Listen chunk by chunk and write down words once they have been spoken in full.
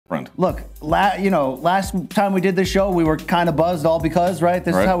friend. Look, last time we did this show, we were kind of buzzed, all because, right?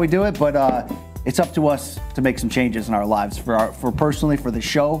 This is how we do it, but it's up to us to make some changes in our lives for personally, for the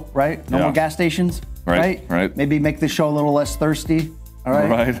show, right? No more gas stations, right? Maybe make the show a little less thirsty. All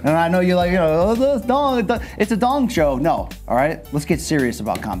right. And I know you're like, it's a dong show. No. All right. Let's get serious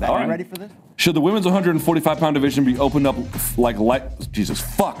about combat. Are you ready for this? Should the women's 145-pound division be opened up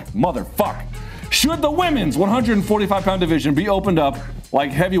motherfuck. Should the women's 145-pound division be opened up like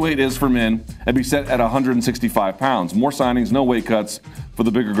heavyweight is for men and be set at 165 pounds? More signings, no weight cuts for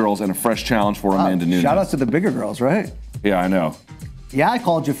the bigger girls, and a fresh challenge for Amanda Nunes. Shout out to the bigger girls, right? Yeah, I know. Yeah, I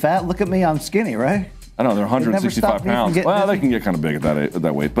called you fat. Look at me, I'm skinny, right? I know, they're 165 pounds. Well, they can get kind of big at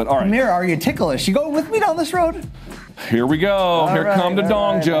that weight, but all right. Amir, are you ticklish? You going with me down this road? Here we go. Here come the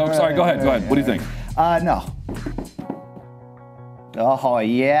dong jokes. All right, go ahead. What do you think? No. Oh,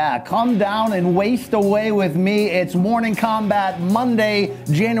 yeah. Come down and waste away with me. It's Morning Kombat, Monday,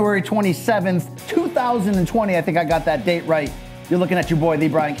 January 27th, 2020. I think I got that date right. You're looking at your boy, the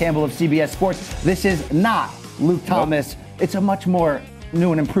Brian Campbell of CBS Sports. This is not Luke Thomas. It's a much more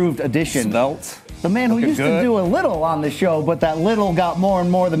new and improved edition. Svelte. The man who used to do a little on the show, but that little got more and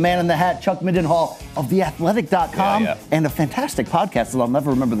more. The man in the hat, Chuck Mindenhall of TheAthletic.com, and a fantastic podcast that I'll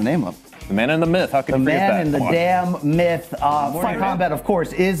never remember the name of. The man and the myth. How can you forget that? The man and the damn myth. Morning Kombat, of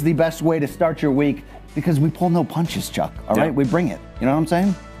course, is the best way to start your week because we pull no punches, Chuck. All right? We bring it. You know what I'm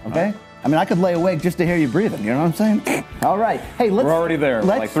saying? Okay? I mean, I could lay awake just to hear you breathing. You know what I'm saying? All right. Hey, we're already there.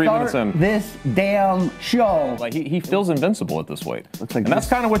 Let's like 3 minutes in. This damn show. Like he feels invincible at this weight. Looks like, and that's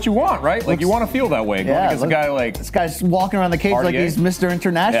kind of what you want, right? Like you want to feel that way. Yeah. Against a guy like this guy's walking around the cage like he's Mr.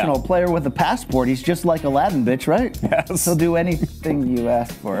 International, player with a passport. He's just like Aladdin, bitch, right? Yes. He'll do anything you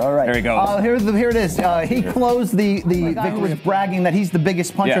ask for. All right. There you go. Here it is. He closed the guy who was bragging that he's the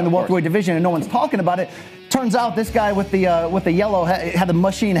biggest puncher in the welterweight division, and no one's talking about it. Turns out this guy with the yellow had a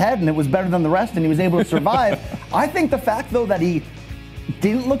machine head, and it was better than the rest, and he was able to survive. I think the fact, though, that he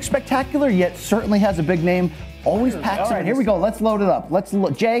didn't look spectacular, yet certainly has a big name, always packs it in. Here we go. Let's load it up. Let's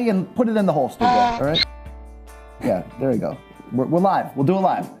look, Jay, and put it in the holster. All right? Yeah, there you go. We're live. We'll do it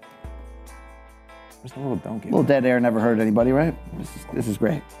live. There's a little donkey. A little dead air never hurt anybody, right? This is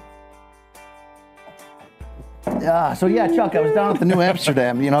great. So yeah, Chuck, I was down at the New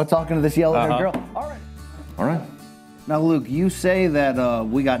Amsterdam, talking to this yellow-haired girl. All right. Now, Luke, you say that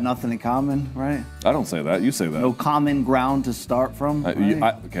we got nothing in common, right? I don't say that. You say that. No common ground to start from. Right?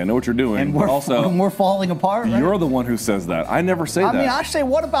 I know what you're doing. And we're falling apart. Right? You're the one who says that. I never say that. I mean, I say,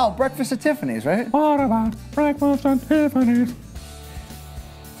 what about breakfast at Tiffany's, right? What about breakfast at Tiffany's?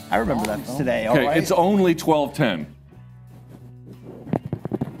 I remember that today. Okay, all right? It's only 12:10.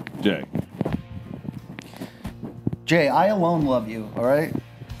 Jay, I alone love you. All right.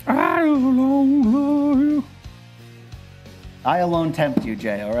 I alone love you. I alone tempt you,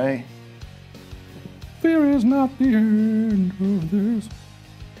 Jay, all right? Fear is not the end of this.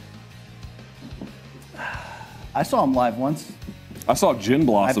 I saw him live once. I saw Gin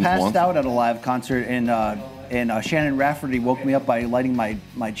Blossoms once. I passed out at a live concert, and Shannon Rafferty woke me up by lighting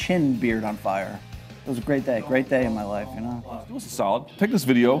my chin beard on fire. It was a great day in my life, It was solid. Take this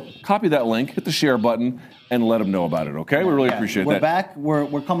video, copy that link, hit the share button, and let them know about it, okay? We really appreciate that. We're back.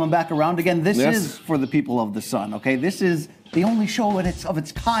 We're coming back around again. This is for the people of the Sun, okay? This is the only show of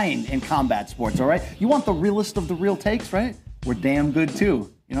its kind in combat sports, all right? You want the realest of the real takes, right? We're damn good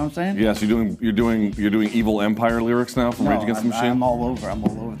too. You know what I'm saying? Yes, you're doing Evil Empire lyrics now from Rage Against the Machine. I'm all over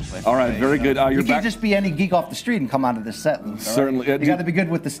the place. All right, very good. You can't just be any geek off the street and come out of this set. Luke, certainly, right? You got to be good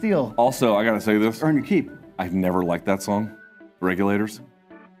with the steel. Also, I got to say this: earn your keep. I've never liked that song, Regulators.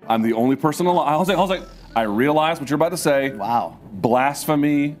 I'm the only person alive. I was like, I realize what you're about to say. Wow.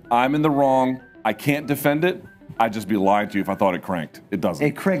 Blasphemy. I'm in the wrong. I can't defend it. I'd just be lying to you if I thought it cranked. It doesn't.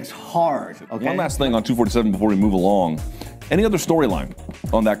 It cranks hard. Okay. One last thing on 247 before we move along. Any other storyline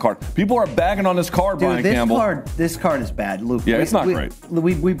on that card? People are bagging on this card, Brian Campbell. This card is bad, Luke. Yeah, it's not great.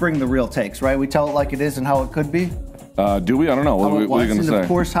 We bring the real takes, right? We tell it like it is and how it could be. Do we? I don't know. What are you going to say? And of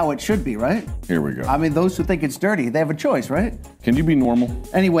course, how it should be, right? Here we go. I mean, those who think it's dirty, they have a choice, right? Can you be normal?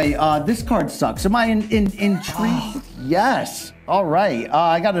 Anyway, this card sucks. Am I intrigued? Yes. All right.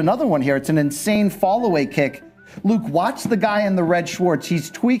 I got another one here. It's an insane fall-away kick. Luke, watch the guy in the red shorts. He's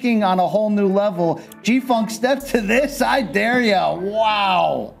tweaking on a whole new level. G-Funk, step to this. I dare ya.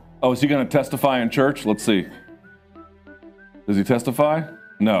 Wow. Oh, is he going to testify in church? Let's see. Does he testify?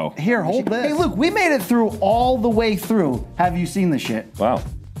 No. Here, hold this. Hey, Luke, we made it through all the way through. Have you seen this shit? Wow.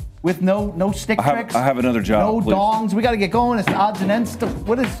 With no stick tricks? I have another job, No dongs. We got to get going. It's odds and ends stuff.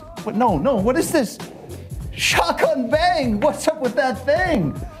 What is this? Shotgun bang. What's up with that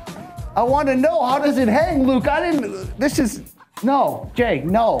thing? I want to know, how does it hang, Luke? This is No, Jay,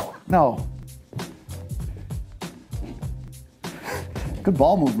 no. Good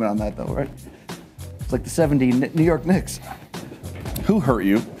ball movement on that, though, right? It's like the 70 New York Knicks. Who hurt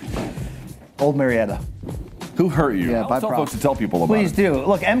you? Old Marietta. Who hurt you? Yeah, tell folks to tell people about Please it. do.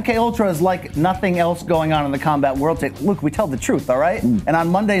 Look, MK Ultra is like nothing else going on in the combat world. Look, we tell the truth, all right? And on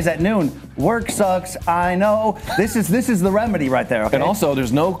Mondays at noon, work sucks. I know. This is the remedy right there. Okay? And also,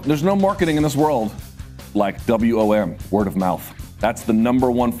 there's no marketing in this world like WOM, word of mouth. That's the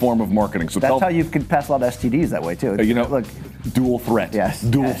 #1 form of marketing. So that's how you can pass a lot of STDs that way too. You know, look, dual threat. Yes,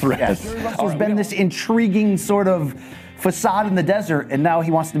 dual threat. Yes. There's been this intriguing sort of facade in the desert, and now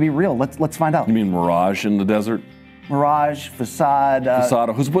he wants to be real. Let's find out. You mean Mirage in the desert? Mirage, facade. Facade.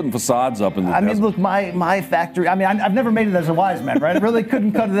 Who's putting facades up in the desert? I mean, look, my factory. I mean, I've never made it as a wise man, right? I really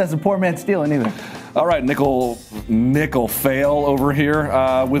couldn't cut it as a poor man stealing either. All right, nickel fail over here.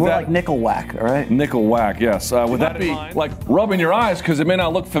 With We're that, like nickel whack, all right? Nickel whack, yes. With that in mind, like rubbing your eyes because it may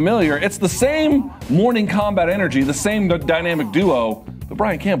not look familiar. It's the same Morning Kombat energy, the same dynamic duo. But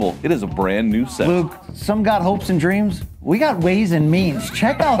Brian Campbell, it is a brand new set. Luke, some got hopes and dreams. We got ways and means.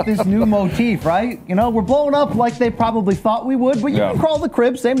 Check out this new motif, right? You know, we're blowing up like they probably thought we would, but you can crawl the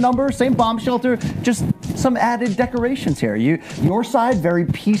crib, same number, same bomb shelter, just some added decorations here. Your side, very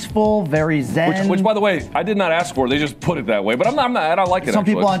peaceful, very zen. Which, by the way, I did not ask for. They just put it that way, but I'm not. I like it. Some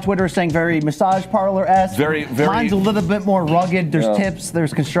people on Twitter are saying very massage parlor-esque. Very. Mine's a little bit more rugged. There's tips.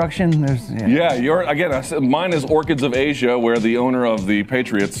 There's construction. There's mine is Orchids of Asia, where the owner of the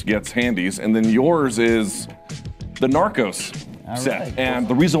Patriots gets handies, and then yours is the Narcos set. Right. And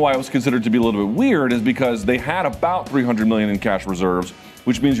the reason why it was considered to be a little bit weird is because they had about $300 million in cash reserves,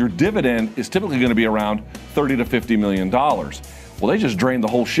 which means your dividend is typically going to be around $30 to $50 million. Well, they just drained the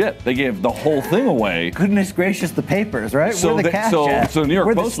whole shit. They gave the whole thing away. Goodness gracious, the papers, right? So Where the cash at? So the New York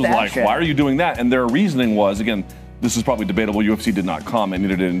Where the Post was like, stash at? why are you doing that? And their reasoning was, again, this is probably debatable. UFC did not comment,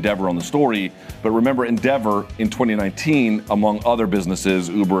 neither did Endeavor on the story. But remember, Endeavor in 2019, among other businesses,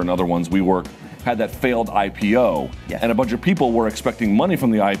 Uber and other ones, WeWork, had that failed IPO. Yes. And a bunch of people were expecting money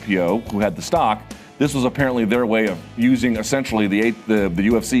from the IPO who had the stock. This was apparently their way of using essentially the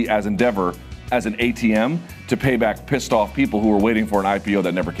UFC as Endeavor as an ATM to pay back pissed off people who were waiting for an IPO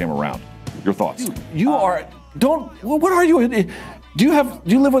that never came around. Your thoughts? What are you? Do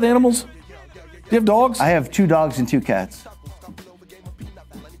you live with animals? Do you have dogs? I have 2 dogs and 2 cats.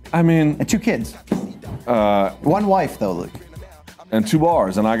 I mean, and 2 kids. 1 wife though, Luke. And 2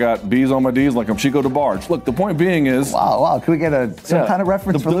 bars, and I got B's on my D's like I'm Chico DeBarge. Look, the point being is... Wow, can we get some kind of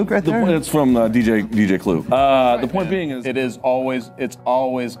reference for Luke right there? It's from DJ Clue. The point being is... It's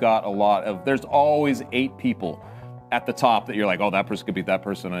always got a lot of... There's always 8 people at the top that you're like, oh, that person could beat that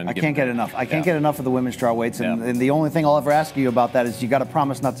person. And I can't get enough. I can't get enough of the women's strawweights, and the only thing I'll ever ask you about that is you got to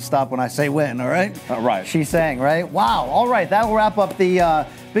promise not to stop when I say win, all right? Right. She's saying, right? Wow, all right, that will wrap up the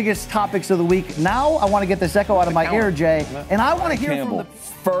biggest topics of the week. Now I want to get this echo out of my ear, Jay, and I want to hear Campbell.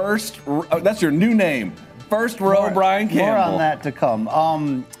 from the... That's your new name. First row, Brian Campbell. More on that to come.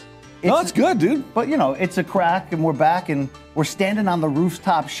 No, that's good, dude. But, you know, it's a crack, and we're back, and we're standing on the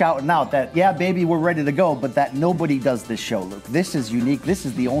rooftop shouting out that, yeah, baby, we're ready to go, but that nobody does this show, Luke. This is unique. This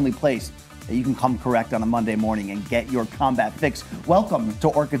is the only place that you can come correct on a Monday morning and get your combat fix. Welcome to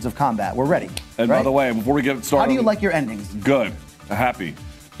Orchids of Combat. We're ready. And by the way, before we get started... How do you like your endings? Good. Happy.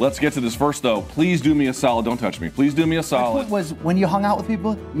 Let's get to this first, though. Please do me a solid. Don't touch me. Please do me a solid. Was when you hung out with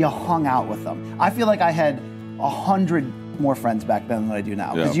people, you hung out with them. I feel like I had 100 more friends back then than I do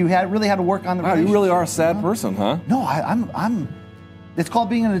now, because you really had to work on the. Wow, you really are a sad person, huh? No, I'm. It's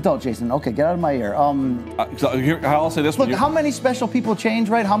called being an adult, Jason. Okay, get out of my ear. So here, I'll say this. Look, how many special people change,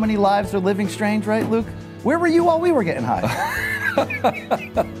 right? How many lives are living strange, right, Luke? Where were you while we were getting high?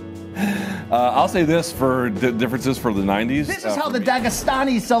 I'll say this for differences for the 90s. This is how the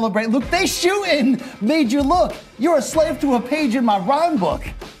Dagestanis celebrate. Luke, they shooting made you look. You're a slave to a page in my rhyme book.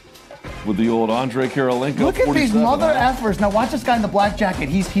 With the old Andre Karolinko. Look at these mother effers. Now watch this guy in the black jacket.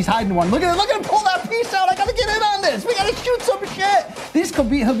 He's hiding one. Look at him pull that piece out. I gotta get in on this. We gotta shoot some shit. These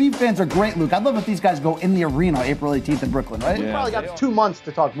Khabib fans are great, Luke. I'd love if these guys go in the arena April 18th in Brooklyn, right? We probably got 2 months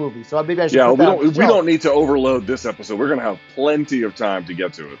to talk movies, so maybe I should. Yeah, we don't need to overload this episode. We're gonna have plenty of time to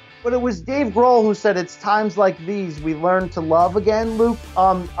get to it. But it was Dave Grohl who said it's times like these we learn to love again, Luke.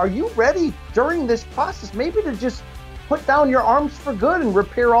 Are you ready during this process maybe to just put down your arms for good and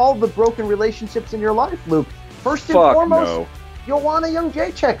repair all the broken relationships in your life, Luke? First and foremost, you'll want a young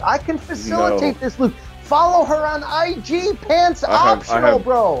J-Check. I can facilitate this, Luke. Follow her on IG. Pants optional,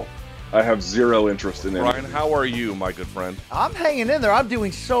 bro. I have zero interest in it. Brian, how are you, my good friend? I'm hanging in there. I'm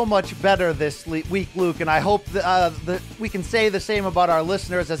doing so much better this week, Luke, and I hope that we can say the same about our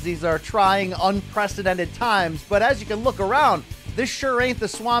listeners, as these are trying, unprecedented times. But as you can look around, this sure ain't the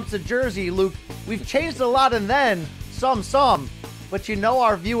swamps of Jersey, Luke. We've changed a lot and then some. But you know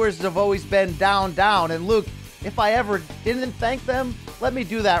our viewers have always been down. And Luke, if I ever didn't thank them, let me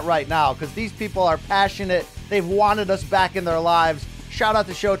do that right now because these people are passionate. They've wanted us back in their lives. Shout out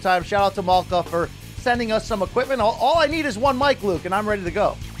to Showtime. Shout out to Malka for sending us some equipment. All I need is one mic, Luke, and I'm ready to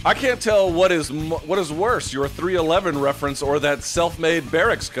go. I can't tell what is worse, your 311 reference or that self-made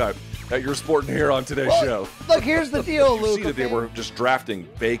barracks cut that you're sporting here on today's show. Look, here's the deal, You Luke. see that they were just drafting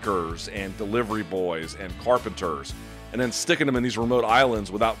bakers and delivery boys and carpenters and then sticking them in these remote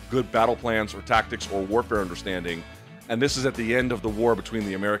islands without good battle plans or tactics or warfare understanding. And this is at the end of the war between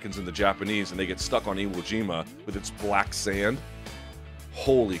the Americans and the Japanese, and they get stuck on Iwo Jima with its black sand.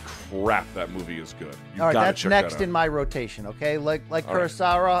 Holy crap, that movie is good. All right, that's next in my rotation, okay? Like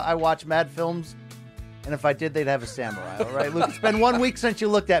Kurosawa, I watch mad films, and if I did, they'd have a samurai, all right? Luke, it's been 1 week since you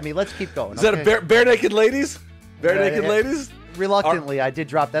looked at me. Let's keep going. Is that a bare naked ladies? Naked ladies? Reluctantly, I did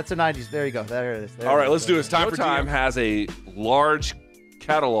drop. That's a 90s. There you go. There it is. All right, let's do this. Showtime has a large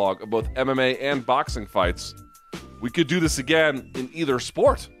catalog of both MMA and boxing fights. We could do this again in either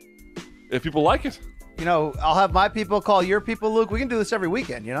sport if people like it. You know, I'll have my people call your people, Luke. We can do this every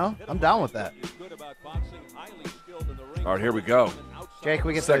weekend, you know? I'm down with that. All right, here we go. Jake,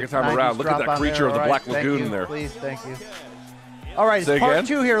 we get second time around. Look at that creature of the Black Lagoon there. Please, thank you. All right, it's part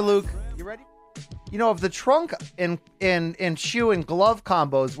 2 here, Luke. You ready? You know, of the trunk and shoe and glove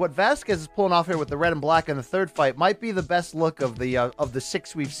combos, what Vasquez is pulling off here with the red and black in the third fight might be the best look of the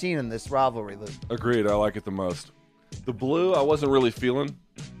 6 we've seen in this rivalry, Luke. Agreed. I like it the most. The blue, I wasn't really feeling.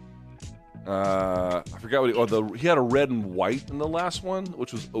 I forgot what he had a red and white in the last one,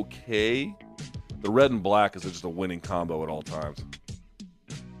 which was okay. The red and black is just a winning combo at all times.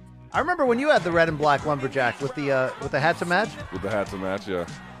 I remember when you had the red and black lumberjack with the hat to match. With the hat to match, yeah.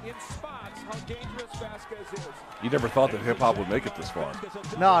 You never thought that hip hop would make it this far.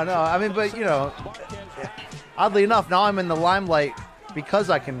 No. I mean, but you know, oddly enough, now I'm in the limelight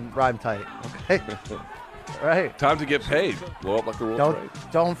because I can rhyme tight. Okay. Right. Time to get paid. Blow up like the world.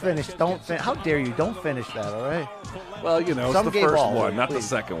 Don't finish. How dare you? Don't finish that. All right. Well, you know, it's the first one, not the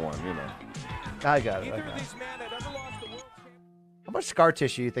second one. You know. I got it. How much scar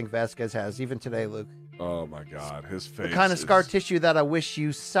tissue do you think Vasquez has, even today, Luke? Oh my God, his face. The kind of scar tissue that I wish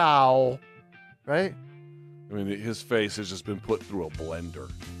you saw, right? I mean, his face has just been put through a blender.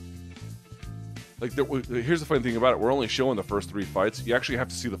 Like, here's the funny thing about it: we're only showing the first 3 fights. You actually have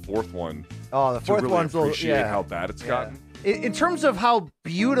to see the 4th one. Oh, the 4th one's appreciate how bad it's gotten. In terms of how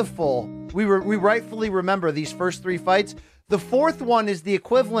beautiful we rightfully remember these first 3 fights, the 4th one is the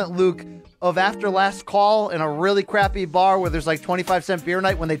equivalent, Luke, of after last call in a really crappy bar where there's like 25-cent beer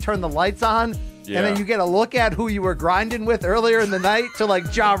night when they turn the lights on. Yeah. And then you get a look at who you were grinding with earlier in the night to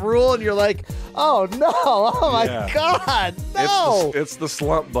like Ja Rule, and you're like, oh no, oh my God, no. It's the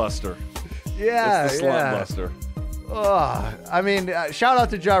slump buster. Yeah, it's the slump buster. I mean, shout out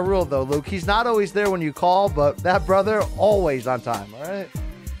to Ja Rule though, Luke. He's not always there when you call, but that brother always on time. All right.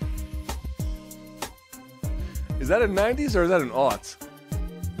 Is that in 90s or is that in aughts?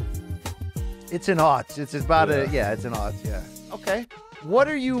 It's in aughts. It's about it's in aughts. Yeah. Okay. What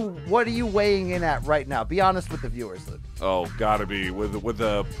are you weighing in at right now? Be honest with the viewers, Luke. Oh, gotta be with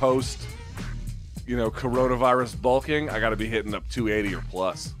the post, coronavirus bulking. I gotta be hitting up 280 or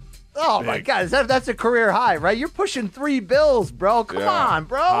plus. Oh Big. My God, that's a career high, right? You're pushing 3 bills, bro. Come on,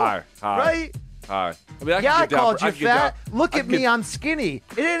 bro. High. Right? High. I mean, I called you fat. Look at me, I'm skinny.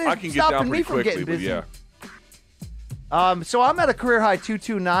 It ain't stopping me from getting busy. Yeah. So I'm at a career high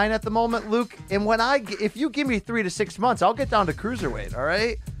 229 at the moment, Luke. And if you give me 3 to 6 months, I'll get down to cruiserweight. All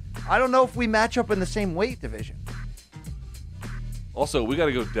right. I don't know if we match up in the same weight division. Also, we got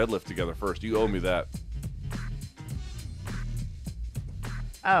to go deadlift together first. You owe me that.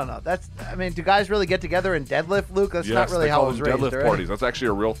 I don't know. Do guys really get together and deadlift, Luke? That's not really how I was raised. Deadlift parties. That's actually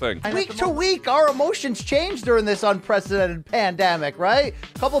a real thing. Week to week, our emotions change during this unprecedented pandemic, right?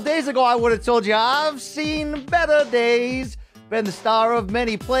 A couple days ago, I would have told you I've seen better days. Been the star of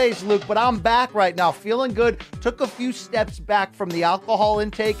many plays, Luke, but I'm back right now, feeling good. Took a few steps back from the alcohol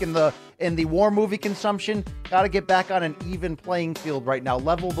intake and the war movie consumption. Got to get back on an even playing field right now.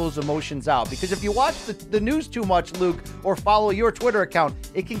 Level those emotions out. Because if you watch the news too much, Luke, or follow your Twitter account,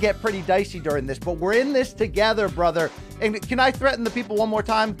 it can get pretty dicey during this. But we're in this together, brother. And can I threaten the people one more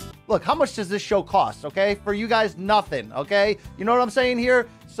time? Look, how much does this show cost, okay? For you guys, nothing, okay? You know what I'm saying here?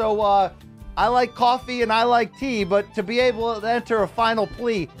 So, I like coffee and I like tea, but to be able to enter a final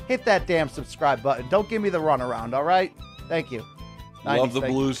plea, hit that damn subscribe button. Don't give me the runaround, all right? Thank you. Love the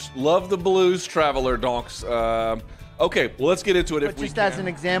blues. Love the blues, Traveler Donks. Okay, well, let's get into it But if we just can. as an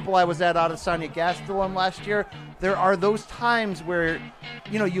example, I was at Adesanya Gastelum last year. There are those times where,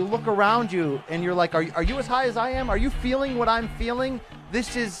 you look around you and you're like, are you as high as I am? Are you feeling what I'm feeling?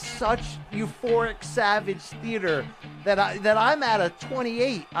 This is such euphoric, savage theater that I'm at a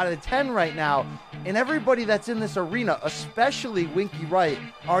 28 out of 10 right now. And everybody that's in this arena, especially Winky Wright,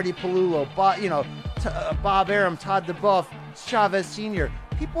 Artie Palulo, Bob Arum, Todd DeBuff, Chavez Sr.,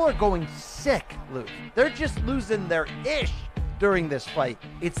 people are going sick, Luke. They're just losing their ish during this fight.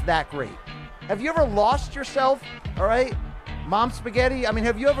 It's that great. Have you ever lost yourself, all right? Mom Spaghetti, I mean,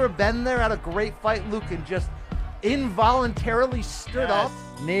 have you ever been there at a great fight, Luke, and just involuntarily stood up?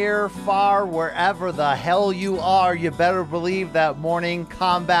 Near, far, wherever the hell you are, you better believe that Morning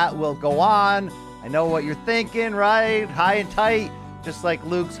Kombat will go on. I know what you're thinking, right? High and tight, just like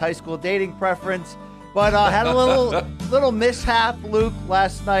Luke's high school dating preference. But had a little mishap, Luke,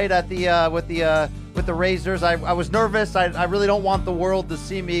 last night at the with the Razors. I was nervous. I really don't want the world to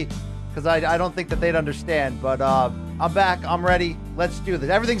see me because I don't think that they'd understand. But I'm back. I'm ready. Let's do this.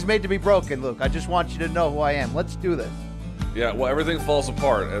 Everything's made to be broken, Luke. I just want you to know who I am. Let's do this. Yeah, well, everything falls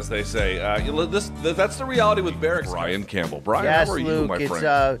apart, as they say. That's the reality with Barracks. Brian Campbell. Brian, Yes, how are Luke, you, my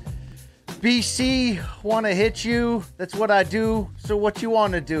friend? it's BC, want to hit you. That's what I do. So what you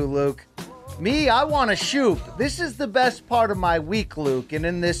want to do, Luke? Me, I want to shoot. This is the best part of my week, Luke. And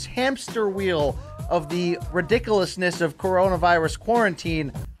in this hamster wheel of the ridiculousness of coronavirus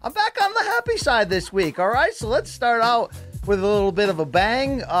quarantine, I'm back on the happy side this week, all right? So let's start out with a little bit of a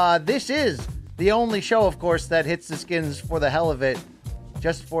bang. This is the only show, of course, that hits the skins for the hell of it,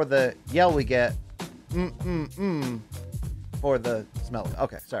 just for the yell we get. For the smell.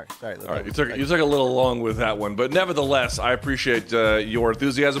 Okay, sorry. Luke. All right, you took a little long with that one, but nevertheless, I appreciate your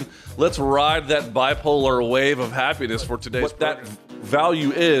enthusiasm. Let's ride that bipolar wave of happiness for today's What program. That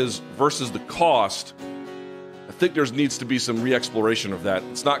value is versus the cost. I think there needs to be some re-exploration of that.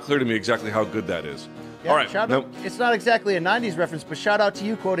 It's not clear to me exactly how good that is. Yeah, All right, it's not exactly a 90s reference, but shout out to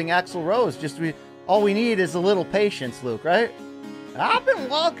you quoting Axl Rose. All we need is a little patience, Luke, right? I've been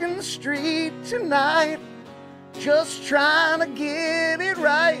walking the street tonight, just trying to get it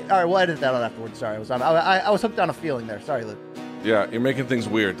right. All right, we'll edit that out afterwards. Sorry, I was hooked on a feeling there. Sorry, Luke. Yeah, you're making things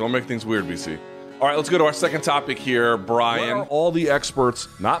weird. Don't make things weird, BC. All right, let's go to our second topic here, Brian. What are all the experts,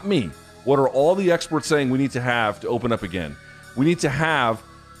 not me, what are all the experts saying we need to have to open up again? We need to have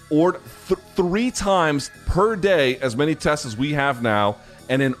 3 times per day as many tests as we have now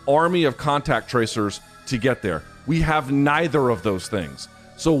and an army of contact tracers to get there. We have neither of those things.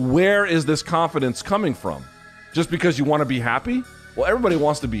 So where is this confidence coming from? Just because you want to be happy? Well, everybody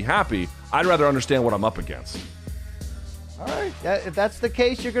wants to be happy. I'd rather understand what I'm up against. All right, if that's the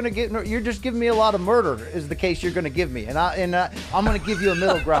case, you're just giving me a lot of murder. Is the case you're going to give me, and I'm going to give you a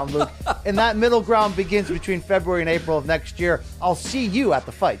middle ground, Luke. And that middle ground begins between February and April of next year. I'll see you at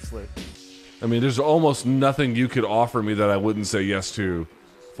the fights, Luke. I mean, there's almost nothing you could offer me that I wouldn't say yes to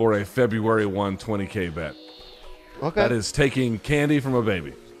for a February 1 20K bet. Okay. That is taking candy from a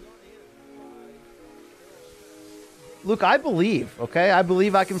baby. Luke, I believe, okay? I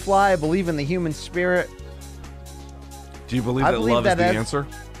believe I can fly. I believe in the human spirit. Do you believe that love is the answer?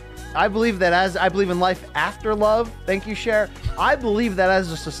 I believe in life after love. Thank you, Cher. I believe that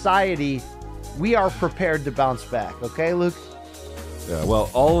as a society, we are prepared to bounce back. Okay, Luke? Yeah, well,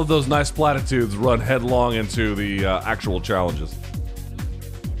 all of those nice platitudes run headlong into the actual challenges.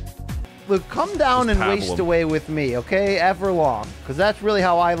 Luke, come down Just and waste away with me, okay? Ever long. Because that's really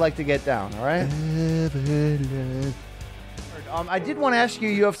how I like to get down, all right? I did want to ask you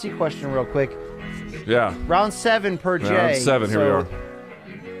a UFC question real quick. Yeah. Round 7 per J. Round 7, here we are.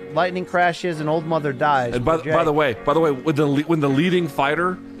 Lightning crashes and old mother dies. And by the way, when the leading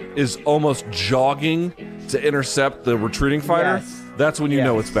fighter is almost jogging to intercept the retreating fighter, that's when you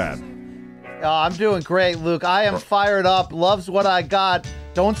know it's bad. I'm doing great, Luke. I am fired up. Loves what I got.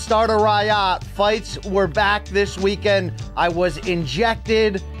 Don't start a riot. Fights were back this weekend. I was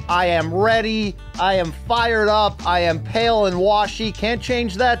injected. I am ready. I am fired up. I am pale and washy. Can't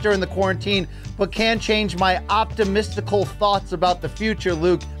change that during the quarantine, but can change my optimistical thoughts about the future,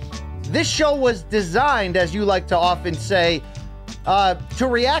 Luke. This show was designed, as you like to often say, to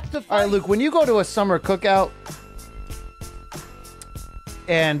react to fights. All right, Luke, when you go to a summer cookout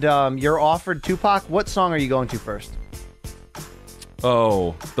and you're offered Tupac, what song are you going to first?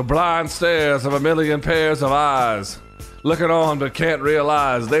 Oh, the blind stares of a million pairs of eyes, looking on but can't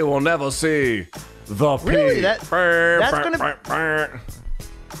realize they will never see the peak. Really? That's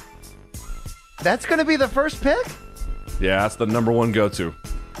gonna be the first pick? Yeah, that's the #1 go-to.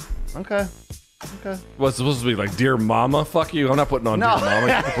 Okay. What's supposed to be like Dear Mama? Fuck you. I'm not putting on Dear Mama.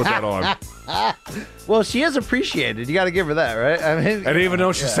 You can put that on. Well, she is appreciated. You got to give her that, right? I mean, And even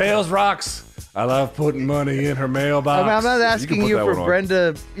though she sales rocks, I love putting money in her mailbox. I mean, I'm not asking you for one on.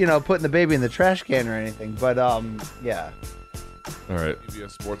 Brenda, putting the baby in the trash can or anything, but yeah. All right,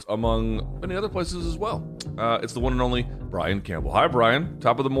 CBS Sports, among many other places as well. It's the one and only Brian Campbell. Hi, Brian.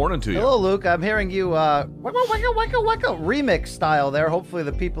 Top of the morning to you. Hello, Luke. I'm hearing you wacka remix style there. Hopefully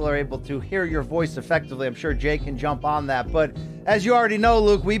the people are able to hear your voice effectively. I'm sure Jay can jump on that. But as you already know,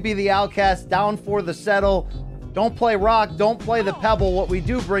 Luke, we be the Outcast, down for the settle. Don't play rock. Don't play the pebble. What we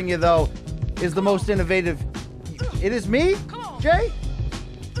do bring you, though, is the most innovative. It is me, Jay?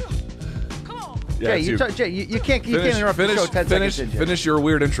 Yeah, Jay, you can't interrupt the show 10 seconds in, Jay. Finish your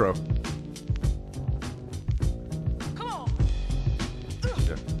weird intro.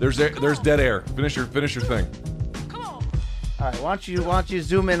 Yeah. There's dead air. Finish your thing. All right, why don't you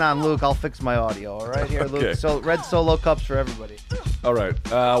zoom in on Luke? I'll fix my audio. All right, here, Luke. Okay. So red solo cups for everybody. All right,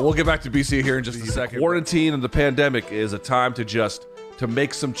 we'll get back to BC here in just a second. Quarantine and the pandemic is a time to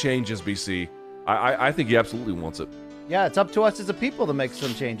make some changes, BC. I think he absolutely wants it. Yeah, it's up to us as a people to make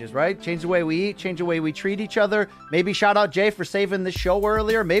some changes, right? Change the way we eat, change the way we treat each other. Maybe shout out Jay for saving this show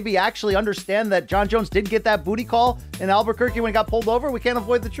earlier. Maybe actually understand that John Jones did get that booty call in Albuquerque when he got pulled over. We can't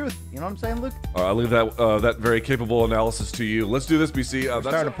avoid the truth. You know what I'm saying, Luke? I'll leave that very capable analysis to you. Let's do this, BC. We're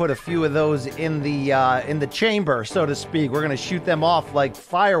starting to put a few of those in the chamber, so to speak. We're going to shoot them off like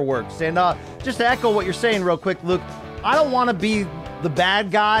fireworks. And just to echo what you're saying real quick, Luke, I don't want to be the bad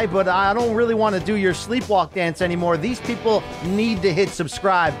guy, but I don't really want to do your sleepwalk dance anymore. These people need to hit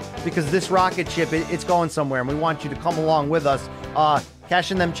subscribe because this rocket ship, it's going somewhere, and we want you to come along with us. Cash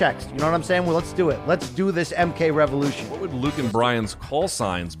in them checks. You know what I'm saying? Well, let's do it. Let's do this MK revolution. What would Luke and Brian's call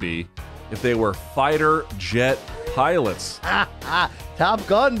signs be if they were fighter jet pilots? Top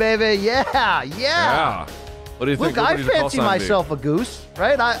Gun, baby. Yeah. What do you think? Look, I fancy myself a goose,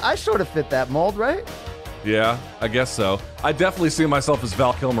 right? I sort of fit that mold, right? Yeah, I guess so. I definitely see myself as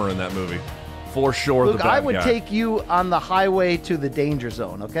Val Kilmer in that movie. For sure, Look, the bad guy. I would take you on the highway to the danger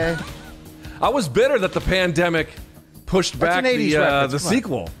zone, okay? I was bitter that the pandemic pushed back the reference.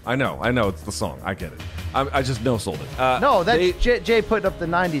 sequel. I know, it's the song. I get it. I just no-sold it. No, that's Jay put up the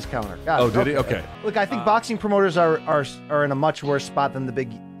 90s counter. Did he? Okay. Look, I think boxing promoters are in a much worse spot than the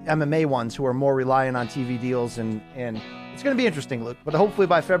big MMA ones who are more reliant on TV deals, and it's going to be interesting, Luke. But hopefully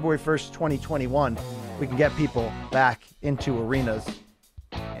by February 1st, 2021, we can get people back into arenas.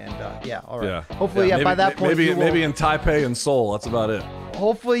 And all right. Yeah. Hopefully, maybe, by that point, maybe in Taipei and Seoul. That's about it.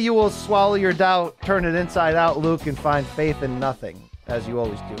 Hopefully, you will swallow your doubt, turn it inside out, Luke, and find faith in nothing, as you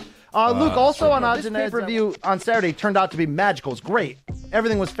always do. Luke, also on Odds and Ends pay-per-view on Saturday turned out to be magical. It's great.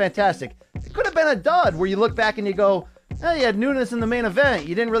 Everything was fantastic. It could have been a dud where you look back and you go, you had Nunes in the main event.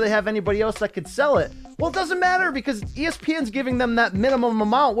 You didn't really have anybody else that could sell it. Well, it doesn't matter because ESPN's giving them that minimum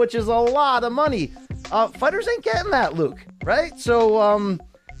amount, which is a lot of money. Fighters ain't getting that, Luke, right? So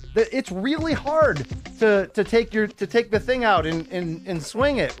it's really hard to take the thing out and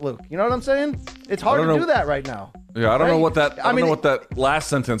swing it, Luke. You know what I'm saying? It's hard to do that right now. Yeah, I don't know what that. I don't know what that last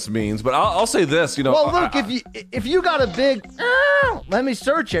sentence means, but I'll say this. You know, well, Luke, if you got a big, let me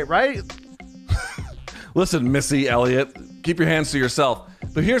search it, right? Listen, Missy Elliott, keep your hands to yourself.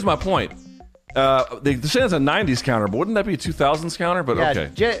 But here's my point. They say it's a 90s counter, but wouldn't that be a 2000s counter? But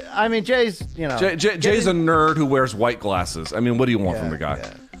okay. Jay's, Jay's a nerd who wears white glasses. I mean, what do you want from the guy?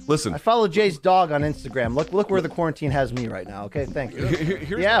 Yeah. Listen. I follow Jay's dog on Instagram. Look where the quarantine has me right now. Okay, thank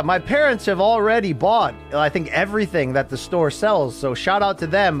you. My parents have already bought, I think, everything that the store sells. So shout out to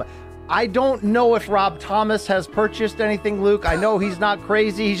them. I don't know if Rob Thomas has purchased anything, Luke. I know he's not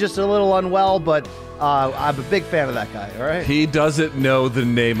crazy. He's just a little unwell, but I'm a big fan of that guy, all right? He doesn't know the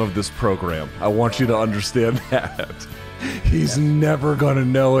name of this program. I want you to understand that. He's never going to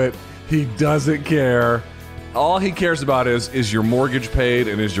know it. He doesn't care. All he cares about is your mortgage paid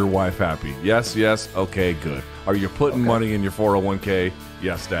and is your wife happy? Yes, okay, good. Are you putting money in your 401k?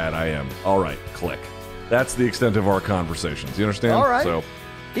 Yes, Dad, I am. All right, click. That's the extent of our conversations. You understand? All right. So,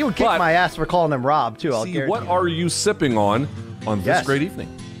 he would kick my ass for calling him Rob, too. What are you sipping on this great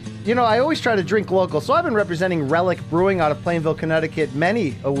evening? You know, I always try to drink local, so I've been representing Relic Brewing out of Plainville, Connecticut,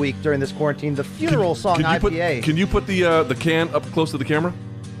 many a week during this quarantine. The Funeral Song IPA. Can you put the can up close to the camera?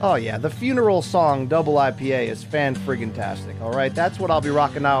 Oh, yeah. The Funeral Song Double IPA is fan-friggin-tastic, all right? That's what I'll be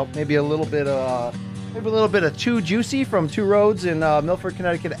rocking out. Maybe a little bit of Too Juicy from Two Roads in Milford,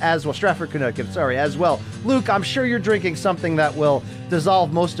 Connecticut, as well. Stratford, Connecticut, as well. Luke, I'm sure you're drinking something that will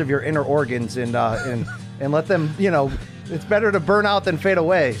dissolve most of your inner organs and let them, it's better to burn out than fade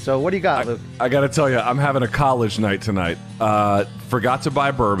away. So what do you got, Luke? I got to tell you, I'm having a college night tonight. Forgot to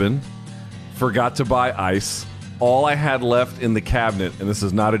buy bourbon. Forgot to buy ice. All I had left in the cabinet, and this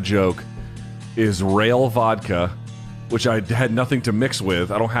is not a joke, is Rail vodka, which I had nothing to mix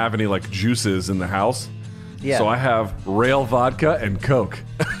with. I don't have any like juices in the house. Yeah. So I have Rail vodka and Coke.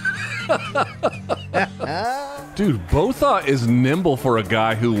 Dude, Botha is nimble for a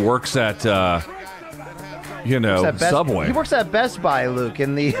guy who works at, Subway. He works at Best Buy, Luke,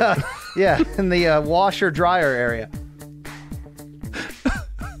 in the in the washer dryer area.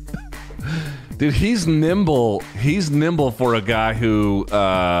 Dude, he's nimble. He's nimble for a guy who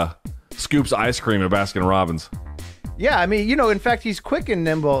scoops ice cream at Baskin Robbins. Yeah, I mean, in fact, he's quick and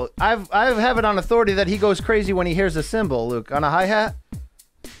nimble. I have it on authority that he goes crazy when he hears a cymbal, Luke, on a hi-hat,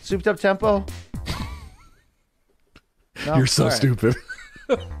 souped up tempo. No? You're so All right. stupid.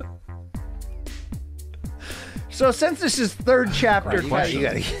 So since this is third chapter, you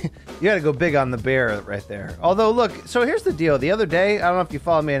gotta go big on the bear right there. Although, look, so here's the deal. The other day, I don't know if you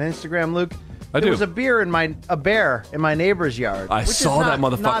follow me on Instagram, Luke. There was a bear in my neighbor's yard. I saw that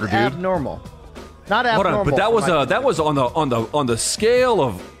motherfucker, not dude. Abnormal. Not abnormal. Hold on, but that was on the scale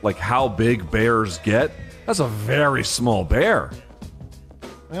of like how big bears get. That's a very small bear.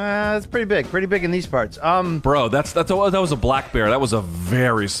 It's pretty big in these parts. Bro, that was a black bear. That was a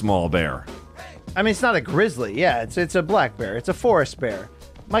very small bear. I mean, it's not a grizzly. Yeah, it's a black bear. It's a forest bear.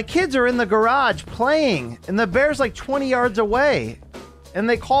 My kids are in the garage playing, and the bear's like 20 yards away. And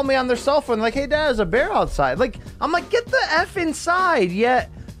they call me on their cell phone like, hey, Dad, there's a bear outside. Like, I'm like, get the F inside. Yet,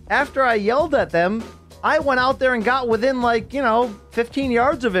 after I yelled at them, I went out there and got within 15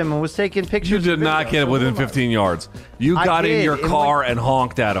 yards of him and was taking pictures. You did not get within 15 yards. You got in your car and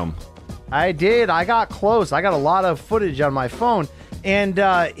honked at him. I did. I got close. I got a lot of footage on my phone. And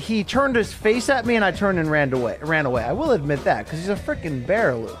he turned his face at me, and I turned and ran away. I will admit that, because he's a freaking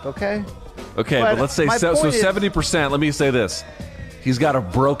bear, Luke, okay? Okay, but let's say so 70%. Let me say this. He's got a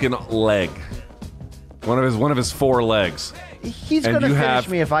broken leg. One of his four legs. He's going to finish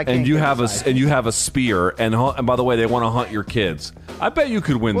me if I can't. And you have a spear. And by the way, they want to hunt your kids. I bet you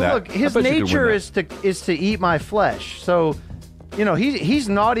could win that. Look, his nature is to eat my flesh. So, he's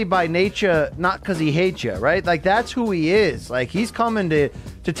naughty by nature, not because he hates you, right? Like, that's who he is. Like, he's coming to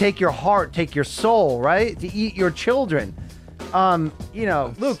take your heart, take your soul, right? To eat your children.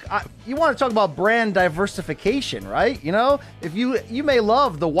 Luke, you want to talk about brand diversification, right? If you may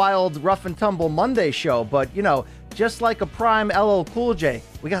love the wild Rough and Tumble Monday show, but just like a prime LL Cool J,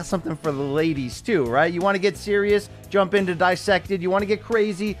 we got something for the ladies too, right? You want to get serious, jump into Dissected. You want to get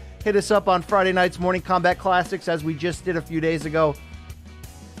crazy, hit us up on Friday night's Morning Kombat Classics, as we just did a few days ago.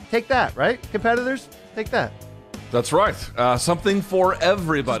 Take that, right? Competitors, take that. That's right. Something for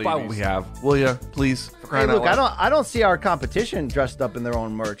everybody. Just buy what we have, will you, please? Hey, look, I don't see our competition dressed up in their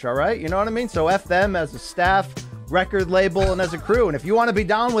own merch, all right? You know what I mean? So F them as a staff, record label, and as a crew. And if you want to be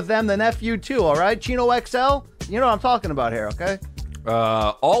down with them, then F you too, all right? Chino XL, you know what I'm talking about here, okay?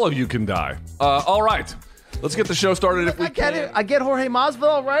 All of you can die. All right. Let's get the show started if we can. Get it. I get Jorge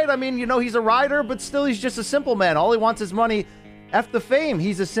Masvidal, right? I mean, he's a rider, but still he's just a simple man. All he wants is money. F the fame.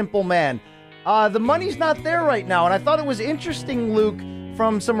 He's a simple man. The money's not there right now, and I thought it was interesting, Luke,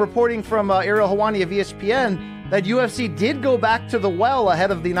 from some reporting from Ariel Helwani of ESPN, that UFC did go back to the well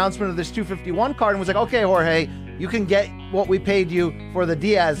ahead of the announcement of this 251 card and was like, okay, Jorge, you can get what we paid you for the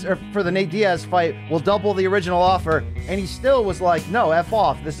Nate Diaz fight. We'll double the original offer. And he still was like, no, F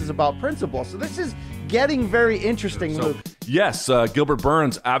off. This is about principle. So this is getting very interesting, Luke. Yes, Gilbert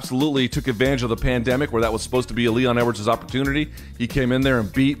Burns absolutely took advantage of the pandemic where that was supposed to be Leon Edwards' opportunity. He came in there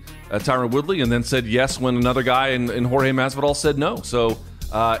and beat Tyron Woodley and then said yes when another guy in Jorge Masvidal said no. So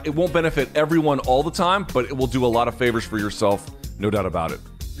it won't benefit everyone all the time, but it will do a lot of favors for yourself, no doubt about it.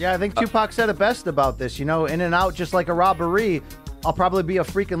 Yeah, I think Tupac said it best about this. In and out just like a robbery. I'll probably be a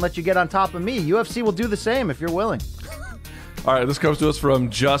freak and let you get on top of me. UFC will do the same if you're willing. All right, this comes to us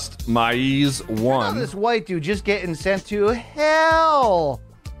from Just Maize One. This white dude just getting sent to hell.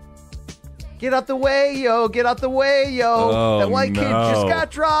 Get out the way, yo. Get out the way, yo. Oh, that white kid just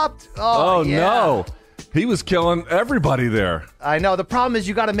got dropped. Oh yeah. No. He was killing everybody there. I know. The problem is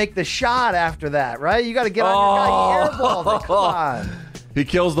you got to make the shot after that, right? You got to get on your guy, airball. Like, come on. He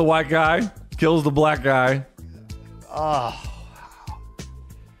kills the white guy, kills the black guy. Oh.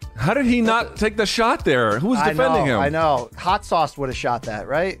 How did he not take the shot there? Who was defending him? I know. Hot Sauce would have shot that,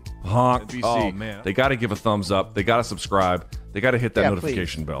 right? Honk. Oh, man. They got to give a thumbs up. They got to subscribe. They got to hit that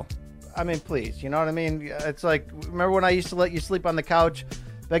notification bell. I mean, please. You know what I mean? It's like, remember when I used to let you sleep on the couch?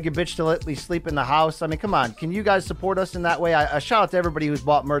 Beg your bitch to let me sleep in the house. I mean, come on. Can you guys support us in that way? I shout out to everybody who's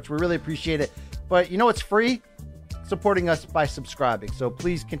bought merch. We really appreciate it. But you know what's free? Supporting us by subscribing. So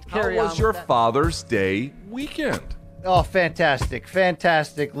please carry on. How was your Father's Day weekend? Oh, fantastic.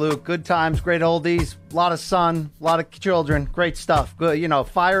 Fantastic, Luke. Good times, great oldies, a lot of sun, a lot of children. Great stuff. Good,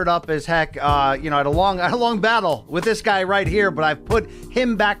 fired up as heck. I had a long battle with this guy right here, but I've put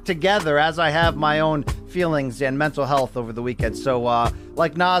him back together as I have my own feelings and mental health over the weekend. So,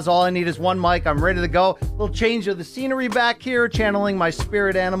 like Nas, all I need is one mic. I'm ready to go. A little change of the scenery back here, channeling my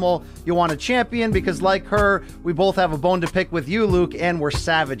spirit animal, You Want a Champion, because like her, we both have a bone to pick with you, Luke, and we're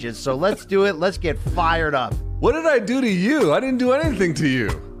savages. So let's do it. Let's get fired up. What did I do to you? I didn't do anything to you.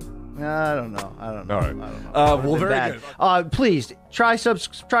 I don't know. All right. I don't know. Well, very good. Please try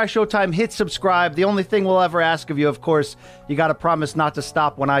Showtime. Hit subscribe. The only thing we'll ever ask of you, of course, you got to promise not to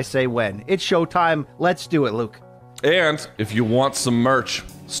stop when I say when. It's Showtime. Let's do it, Luke. And if you want some merch,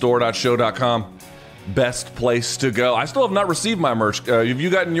 store.show.com. Best place to go. I still have not received my merch. Have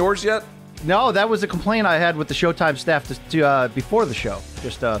you gotten yours yet? No, that was a complaint I had with the Showtime staff before the show.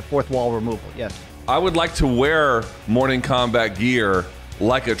 Just fourth wall removal. Yes. I would like to wear Morning Kombat gear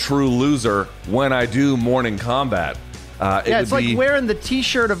like a true loser when I do Morning Kombat. It's like wearing the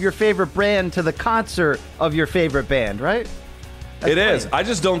T-shirt of your favorite brand to the concert of your favorite band, right? It is. I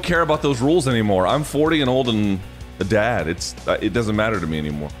just don't care about those rules anymore. I'm 40 and old and a dad. It doesn't matter to me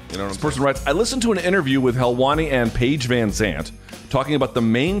anymore. You know what I'm saying? This person writes, I listened to an interview with Helwani and Paige Van Zant talking about the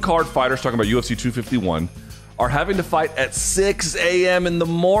main card fighters, talking about UFC 251, are having to fight at 6 a.m. in the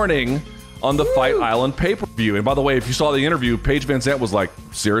morning on the Fight Island pay-per-view. And by the way, if you saw the interview, Paige Van Zant was like,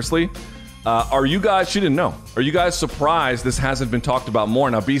 seriously? Are you guys, she didn't know, are you guys surprised this hasn't been talked about more?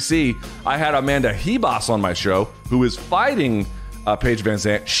 Now, BC, I had Amanda Hebos on my show, who is fighting Paige Van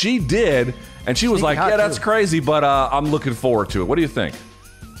Zant. She did, and she was like, yeah, that's crazy, but I'm looking forward to it. What do you think?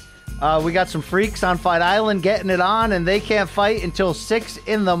 We got some freaks on Fight Island getting it on, and they can't fight until 6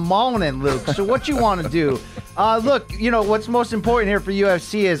 in the morning, Luke. So what you want to do? Look, what's most important here for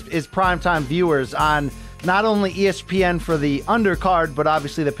UFC is primetime viewers on not only ESPN for the undercard, but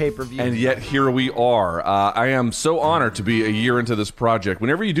obviously the pay-per-view. And yet here we are. I am so honored to be a year into this project.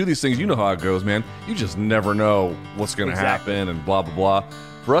 Whenever you do these things, you know how it goes, man. You just never know what's going to happen and blah, blah, blah.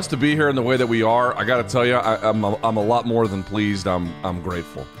 For us to be here in the way that we are, I got to tell you, I'm a lot more than pleased. I'm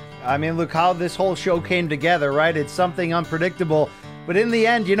grateful. I mean, look how this whole show came together, right? It's something unpredictable. But in the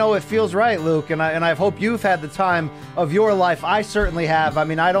end, it feels right, Luke, and I hope you've had the time of your life. I certainly have. I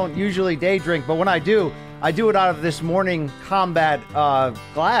mean, I don't usually day drink, but when I do it out of this Morning Kombat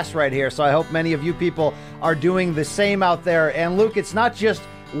glass right here. So I hope many of you people are doing the same out there. And Luke, it's not just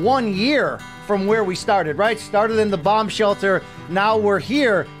 1 year from where we started, right? Started in the bomb shelter. Now we're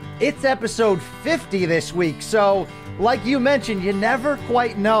here. It's episode 50 this week. So like you mentioned, you never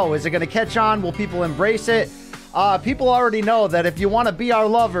quite know. Is it going to catch on? Will people embrace it? People already know that if you want to be our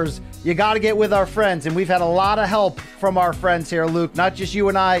lovers, you got to get with our friends. And we've had a lot of help from our friends here, Luke. Not just you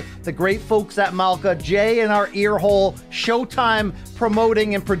and I, the great folks at Malka, Jay in our ear hole, Showtime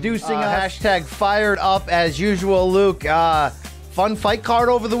promoting and producing hashtag fired up as usual, Luke. Fun fight card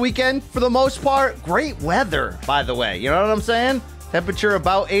over the weekend for the most part. Great weather, by the way. You know what I'm saying? Temperature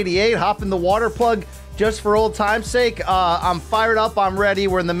about 88. Hop in the water plug. Just for old time's sake, I'm fired up. I'm ready.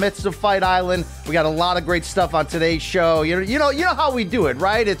 We're in the midst of Fight Island. We got a lot of great stuff on today's show. You know how we do it,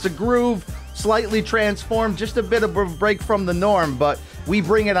 right? It's a groove, slightly transformed, just a bit of a break from the norm, but we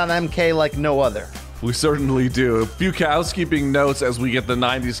bring it on MK like no other. We certainly do. A few housekeeping notes as we get the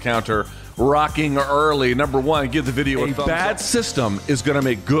 90s counter rocking early. Number one, give the video a thumbs up. Bad system is going to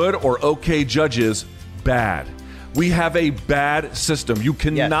make good or okay judges bad. We have a bad system. You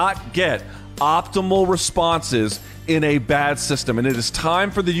cannot get optimal responses in a bad system, and it is time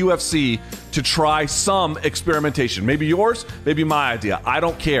for the UFC to try some experimentation. Maybe yours, maybe my idea. I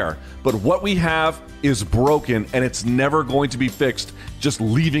don't care. But what we have is broken, and it's never going to be fixed just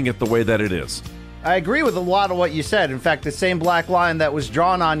leaving it the way that it is. I agree with a lot of what you said. In fact, the same black line that was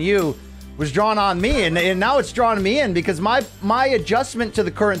drawn on you was drawn on me, and now it's drawn me in because my adjustment to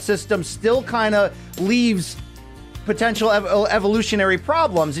the current system still kind of leaves potential evolutionary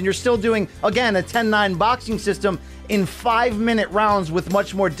problems, and you're still doing, again, a 10-9 boxing system in 5-minute rounds with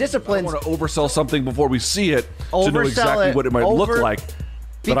much more discipline. I don't want to oversell something before we see it to know exactly what it might look like.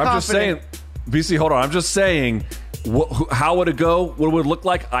 But I'm just saying, BC, hold on. I'm just saying, how would it go? What would it look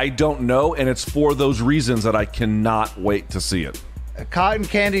like? I don't know, and it's for those reasons that I cannot wait to see it. Cotton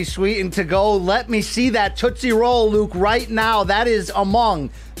candy sweetened to go. Let me see that Tootsie Roll, Luke, right now. That is among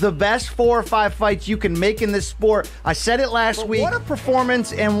the best 4 or 5 fights you can make in this sport. I said it last week. What a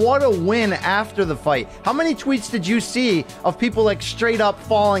performance and what a win after the fight. How many tweets did you see of people like straight up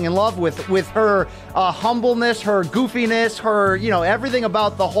falling in love with her humbleness, her goofiness, her, everything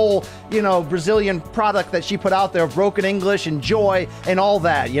about the whole, Brazilian product that she put out there, broken English and joy and all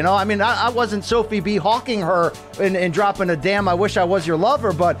that, I mean, I wasn't Sophie B. hawking her and dropping a damn I wish I was your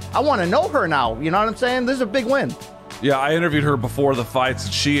lover, but I want to know her now. You know what I'm saying? This is a big win. Yeah, I interviewed her before the fights,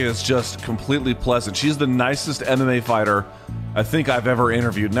 and she is just completely pleasant. She's the nicest MMA fighter I think I've ever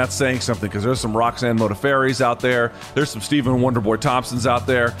interviewed, and that's saying something because there's some Roxanne Modafferi's out there, there's some Stephen Wonderboy Thompsons out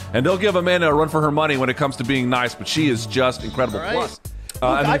there, and they'll give Amanda a run for her money when it comes to being nice, but she is just incredible. Right. Plus, Look,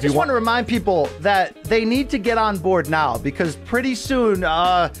 I just want to remind people that they need to get on board now because pretty soon,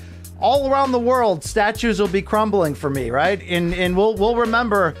 all around the world, statues will be crumbling for me, right? And we'll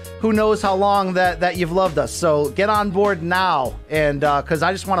remember who knows how long that you've loved us. So get on board now, and because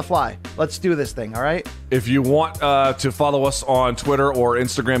I just want to fly. Let's do this thing, all right? If you want to follow us on Twitter or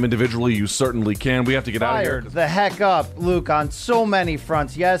Instagram individually, you certainly can. We have to get out of here. Fired the heck up, Luke, on so many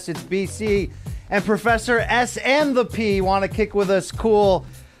fronts. Yes, it's BC and Professor S and the P want to kick with us. Cool.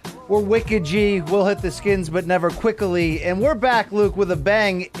 We're Wicked G. We'll hit the skins, but never quickly. And we're back, Luke, with a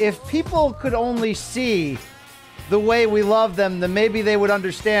bang. If people could only see the way we love them, then maybe they would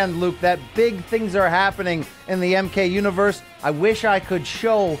understand, Luke, that big things are happening in the MK universe. I wish I could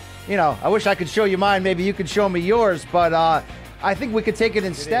show, I wish I could show you mine. Maybe you could show me yours, but I think we could take it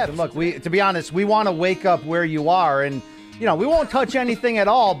in steps. Look, to be honest, we want to wake up where you are, and we won't touch anything at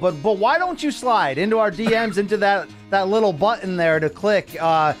all, but why don't you slide into our DMs, into that little button there to click,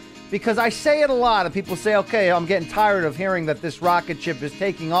 because I say it a lot, and people say, okay, I'm getting tired of hearing that this rocket ship is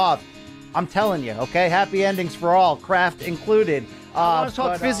taking off. I'm telling you, okay, happy endings for all, Kraft included. I want to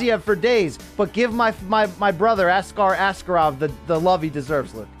talk Fiziev for days, but give my brother, Askar Askarov, the love he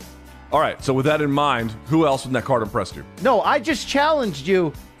deserves, Luke. All right, so with that in mind, who else in that card impressed you? No, I just challenged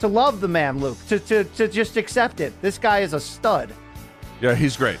you to love the man, Luke, to just accept it. This guy is a stud. Yeah,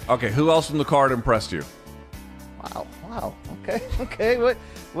 he's great. Okay, who else from the card impressed you? Wow. Okay.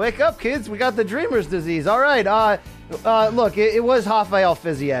 Wake up, kids. We got the dreamer's disease. All right. Look, it was Rafael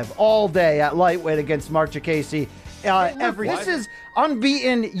Fiziev all day at lightweight against Marchukasi. This is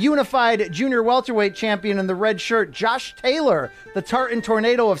unbeaten, unified junior welterweight champion in the red shirt, Josh Taylor, the Tartan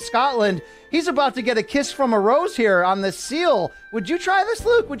Tornado of Scotland. He's about to get a kiss from a rose here on this seal. Would you try this,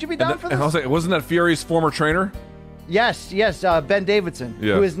 Luke? Would you be down for this? And I was like, wasn't that Fury's former trainer? Yes, Ben Davidson,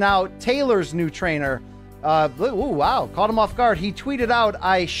 who is now Taylor's new trainer. Wow, caught him off guard. He tweeted out,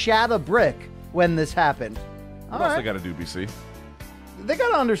 I shat a brick when this happened. What else they got to do, BC? They got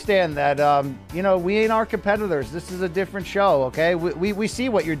to understand that, we ain't our competitors. This is a different show, okay? We see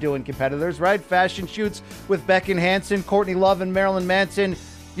what you're doing, competitors, right? Fashion shoots with Beck and Hansen, Courtney Love and Marilyn Manson.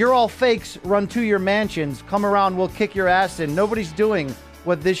 You're all fakes. Run to your mansions. Come around. We'll kick your ass in. Nobody's doing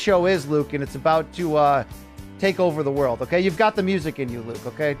what this show is, Luke, and it's about to take over the world, okay? You've got the music in you, Luke,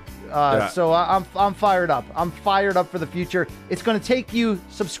 okay? So I'm fired up. I'm fired up for the future. It's going to take you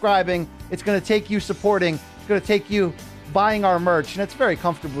subscribing. It's going to take you supporting. It's going to take you buying our merch, and it's very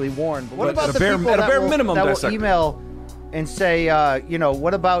comfortably worn. But what about the people that will email and say,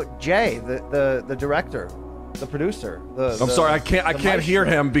 what about Jay, the director, the producer? I'm sorry, I can't hear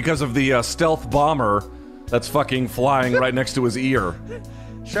him because of the stealth bomber that's fucking flying right next to his ear.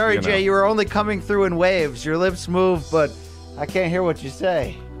 Sorry, Jay, you were only coming through in waves. Your lips move, but I can't hear what you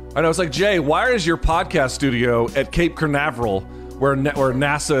say. I know. It's like, Jay, why is your podcast studio at Cape Canaveral where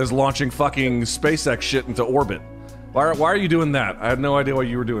NASA is launching fucking SpaceX shit into orbit? Why are you doing that? I had no idea what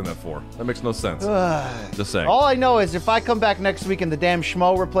you were doing that for. That makes no sense. Just saying. All I know is if I come back next week and the damn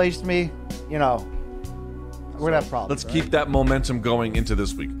schmo replaced me, we're gonna have problems. Let's keep that momentum going into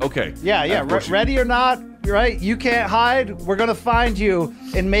this week. Okay. Yeah. Ready or not, right? You can't hide. We're gonna find you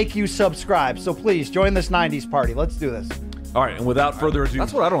and make you subscribe. So please join this 90s party. Let's do this. All right, and without further ado,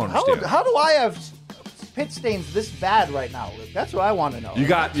 that's what I don't understand. How do I have pit stains this bad right now, Luke? That's what I want to know.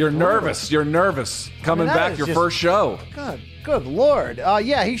 You're nervous. You're nervous. Coming back, your first show. Good Lord.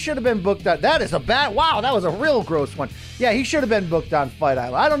 Yeah, he should have been booked on. That is a bad. Wow, that was a real gross one. Yeah, he should have been booked on Fight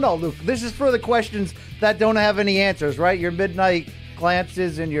Island. I don't know, Luke. This is for the questions that don't have any answers, right? Your midnight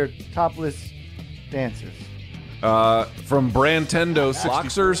glances and your topless dances. From Brandtendo,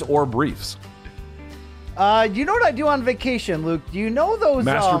 boxers or briefs? You know what I do on vacation, Luke? Do you know those?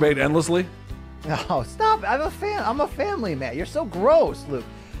 Masturbate endlessly? No, stop. I'm a family man. You're so gross, Luke.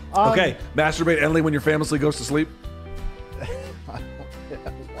 Okay, masturbate endlessly when your family goes to sleep?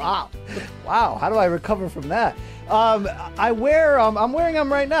 Wow. How do I recover from that? I'm wearing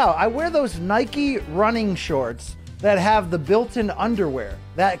them right now. I wear those Nike running shorts that have the built-in underwear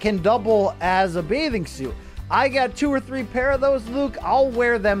that can double as a bathing suit. I got 2 or 3 pair of those, Luke. I'll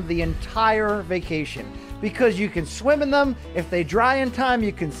wear them the entire vacation because you can swim in them. If they dry in time,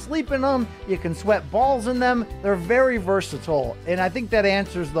 you can sleep in them. You can sweat balls in them. They're very versatile. And I think that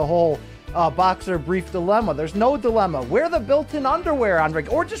answers the whole boxer brief dilemma. There's no dilemma. Wear the built-in underwear on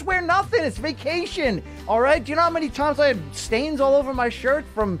vacation, or just wear nothing. It's vacation. All right. Do you know how many times I had stains all over my shirt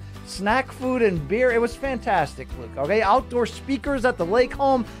from snack food and beer? It was fantastic, Luke. Okay. Outdoor speakers at the lake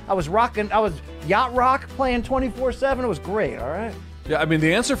home. I was yacht rock playing 24/7. It was great. All right. Yeah, I mean,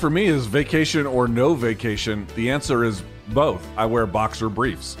 the answer for me is vacation or no vacation. The answer is both. I wear boxer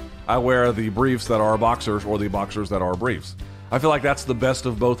briefs. I wear the briefs that are boxers or the boxers that are briefs. I feel like that's the best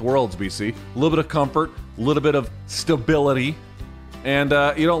of both worlds, BC. A little bit of comfort, a little bit of stability, and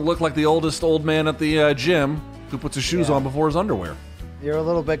you don't look like the oldest old man at the gym who puts his shoes on before his underwear. You're a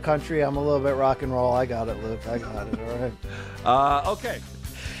little bit country. I'm a little bit rock and roll. I got it, Luke. I got it. All right. Okay.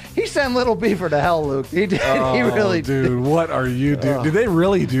 He sent Little Beaver to hell, Luke. He did. He really did. Dude, what are you doing? Did they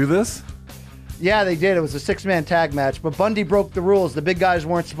really do this? Yeah, they did. It was a 6-man tag match, but Bundy broke the rules. The big guys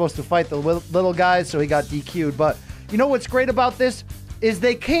weren't supposed to fight the little guys, so he got DQ'd. But you know what's great about this is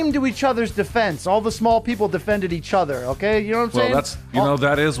they came to each other's defense. All the small people defended each other, okay? You know what I'm saying? Well,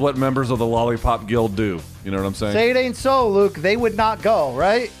 that is what members of the Lollipop Guild do. You know what I'm saying? Say it ain't so, Luke. They would not go,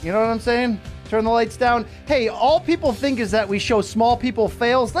 right? You know what I'm saying? Turn the lights down. Hey, all people think is that we show small people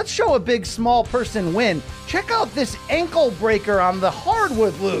fails. Let's show a big small person win. Check out this ankle breaker on the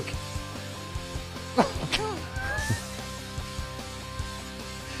hardwood, Luke.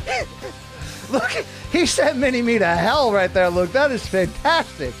 Look, he sent Mini-Me to hell right there, Luke. That is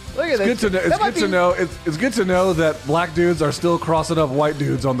fantastic. Look at this. It's good to know that black dudes are still crossing up white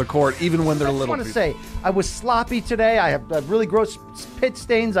dudes on the court, even when they're little. I just want to say, I was sloppy today. I have really gross pit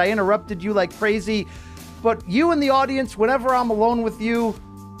stains. I interrupted you like crazy. But you in the audience, whenever I'm alone with you,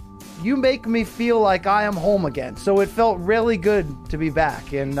 you make me feel like I am home again. So it felt really good to be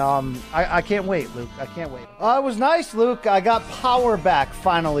back. And I can't wait, Luke. I can't wait. It was nice, Luke. I got power back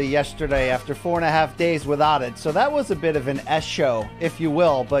finally yesterday after 4.5 days without it. So that was a bit of an S show, if you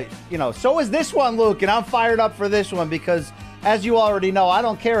will. But, you know, so is this one, Luke. And I'm fired up for this one because, as you already know, I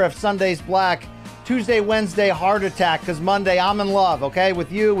don't care if Sunday's black, Tuesday, Wednesday, heart attack, because Monday, I'm in love, okay?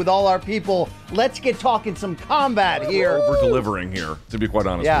 With you, with all our people. Let's get talking some combat here. We're delivering here, to be quite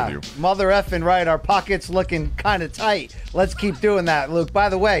honest with you. Mother effing right. Our pockets looking kind of tight. Let's keep doing that, Luke. By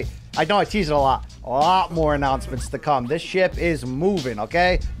the way, I know I tease it a lot more announcements to come. This ship is moving,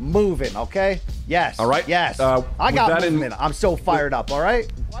 okay? Moving, okay? Yes. All right. Yes. I got movement. I'm so fired up, all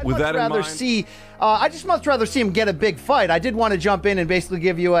right? With that in mind, I just much rather see him get a big fight. I did want to jump in and basically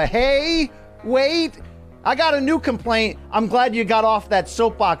give you a, hey, wait, I got a new complaint. I'm glad you got off that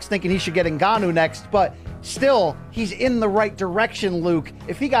soapbox thinking he should get Ngannou next, but still, he's in the right direction, Luke.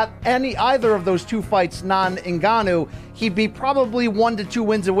 If he got either of those 2 fights non-Ngannou, he'd be probably 1 to 2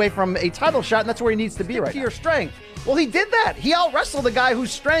 wins away from a title shot, and that's where he needs to be right now. To your strength. Well, he did that. He out-wrestled a guy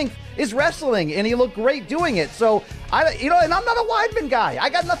whose strength is wrestling, and he looked great doing it. So, and I'm not a Weidman guy. I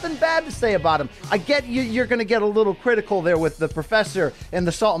got nothing bad to say about him. I get you're going to get a little critical there with the professor and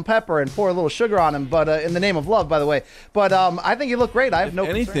the salt and pepper and pour a little sugar on him, but in the name of love, by the way. But I think he looked great. I have no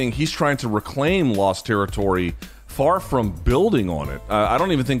anything. He's trying to reclaim lost territory, far from building on it. I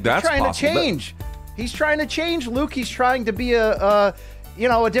don't even think that's possible. He's trying to change. He's trying to change, Luke. He's trying to be a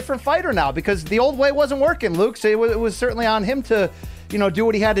different fighter now because the old way wasn't working, Luke. So it was certainly on him to, do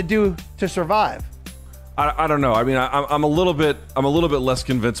what he had to do to survive. I don't know. I mean, I'm a little bit less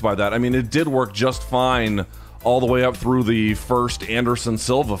convinced by that. I mean, it did work just fine all the way up through the first Anderson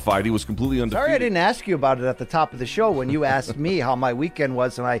Silva fight. He was completely undefeated. Sorry I didn't ask you about it at the top of the show when you asked me how my weekend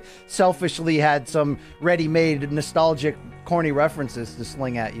was, and I selfishly had some ready-made, nostalgic, corny references to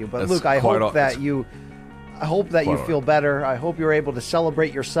sling at you. But That's Luke, I hope that you feel better. I hope you're able to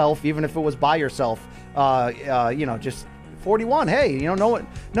celebrate yourself, even if it was by yourself. Just 41. Hey, no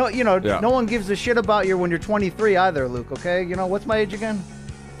one gives a shit about you when you're 23 either, Luke. Okay, what's my age again?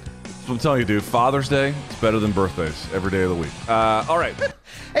 So I'm telling you, dude, Father's Day is better than birthdays every day of the week. All right.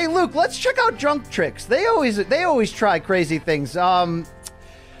 Hey, Luke, let's check out Drunk Tricks. They always try crazy things. Don't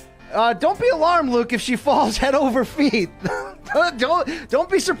be alarmed, Luke, if she falls head over feet. Don't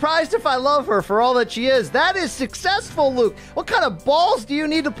be surprised if I love her for all that she is. That is successful, Luke. What kind of balls do you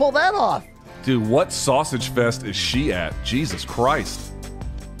need to pull that off? Dude, what sausage fest is she at? Jesus Christ.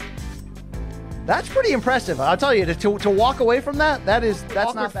 That's pretty impressive. I'll tell you, to walk away from that's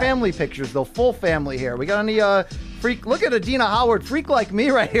not family pictures, though. Full family here. We got any freak. Look at Adina Howard, freak like me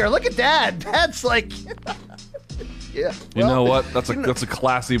right here. Look at Dad. Dad's like, yeah. You know what? That's a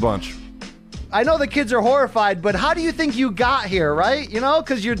classy bunch. I know the kids are horrified, but how do you think you got here, right? You know,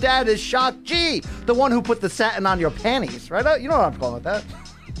 because your dad is Shock G, the one who put the satin on your panties, right? You know what I'm calling with that.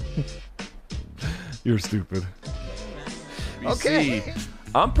 You're stupid. Okay.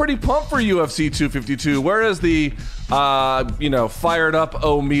 I'm pretty pumped for UFC 252. Where is the, fired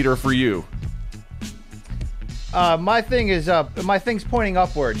up meter for you? My thing's pointing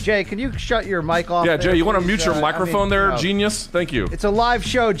upward. Jay, can you shut your mic off? Yeah, Jay, you want to mute your I microphone mean, there, genius? Thank you. It's a live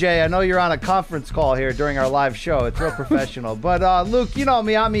show, Jay. I know you're on a conference call here during our live show. It's real professional. But Luke, you know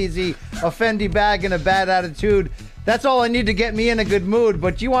me, I'm easy. A Fendi bag and a bad attitude. That's all I need to get me in a good mood.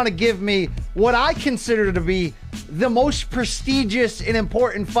 But you want to give me what I consider to be the most prestigious and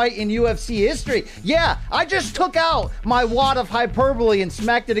important fight in UFC history. Yeah, I just took out my wad of hyperbole and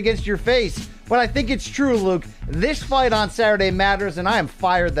smacked it against your face. But I think it's true, Luke. This fight on Saturday matters, and I am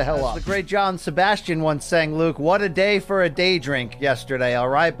fired the hell up. The great John Sebastian once sang, Luke, what a day for a day drink yesterday, all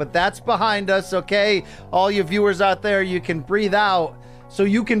right? But that's behind us, okay? All you viewers out there, you can breathe out so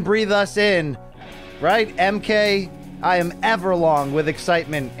you can breathe us in, right? MK, I am ever long with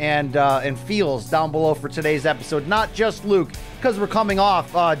excitement and feels down below for today's episode. Not just Luke, because we're coming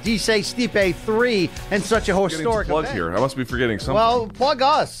off Dise Stipe 3 and such a historic plug event. here. I must be forgetting something. Well, plug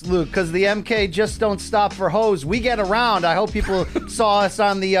us, Luke, because the MK just don't stop for hoes. We get around. I hope people saw us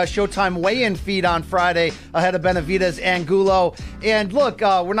on the Showtime weigh-in feed on Friday ahead of Benavidez Angulo. And look,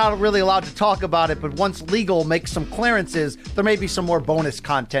 we're not really allowed to talk about it, but once legal makes some clearances, there may be some more bonus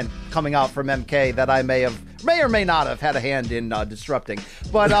content coming out from MK that I may or may not have had a hand in disrupting.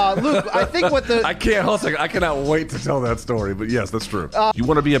 But Luke, I think what the... I cannot wait to tell that story, but yes, that's true. You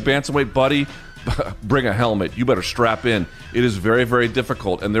want to be a bantamweight buddy? Bring a helmet. You better strap in. It is very, very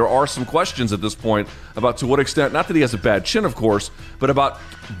difficult, and there are some questions at this point about to what extent, not that he has a bad chin, of course, but about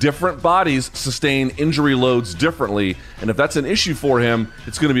different bodies sustain injury loads differently, and if that's an issue for him,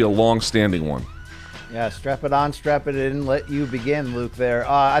 it's going to be a long-standing one. Yeah, strap it on, strap it in, let you begin, Luke, there.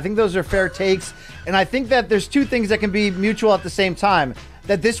 I think those are fair takes, and I think that there's two things that can be mutual at the same time.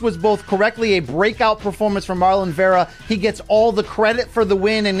 That this was both correctly a breakout performance from Marlon Vera. He gets all the credit for the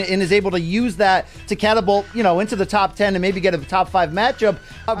win and is able to use that to catapult, into the top 10 and maybe get a top 5 matchup.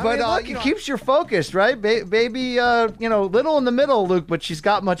 It keeps you focused, right? Baby, little in the middle, Luke, but she's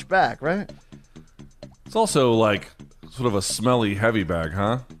got much back, right? It's also like sort of a smelly heavy bag,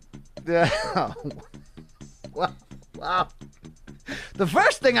 huh? Yeah. Wow. The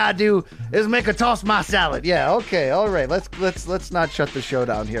first thing I do is make her toss my salad. Yeah, okay, all right. Let's not shut the show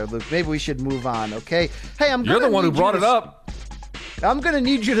down here, Luke. Maybe we should move on, okay? Hey, You're the one who brought it up. I'm gonna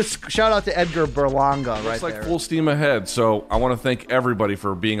need you to shout out to Edgar Berlanga right Looks like there. Full steam ahead. So I want to thank everybody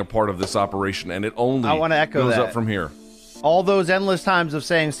for being a part of this operation, and it only I want to echo goes that. up from here. All those endless times of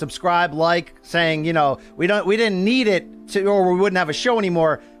saying subscribe, like, saying, we didn't need it to, or we wouldn't have a show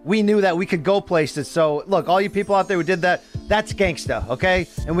anymore. We knew that we could go places. So look, all you people out there who did that, that's gangsta, okay?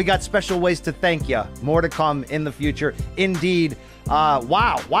 And we got special ways to thank you. More to come in the future. Indeed.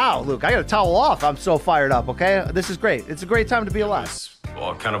 Wow, Luke, I got to towel off. I'm so fired up, okay? This is great. It's a great time to be alive.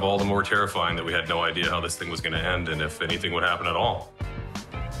 Well, kind of all the more terrifying that we had no idea how this thing was going to end and if anything would happen at all.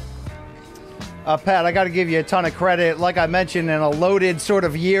 Pat, I got to give you a ton of credit. Like I mentioned, in a loaded sort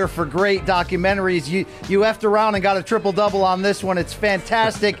of year for great documentaries, you effed around and got a triple-double on this one. It's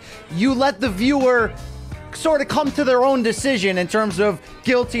fantastic. You let the viewer sort of come to their own decision in terms of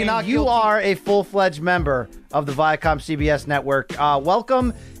guilty, not guilty. You are a full-fledged member of the Viacom CBS network.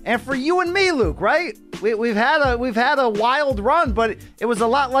 Welcome. And for you and me, Luke, right? We've had a wild run, but it was a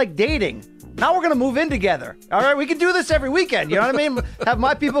lot like dating. Now we're going to move in together. All right, we can do this every weekend. You know what I mean? Have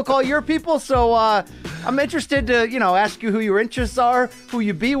my people call your people. So I'm interested to, ask you who your interests are, who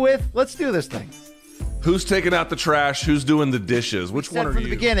you be with. Let's do this thing. Who's taking out the trash? Who's doing the dishes? Which one are you? From the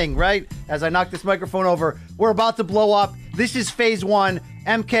beginning, right? As I knock this microphone over, we're about to blow up. This is phase 1.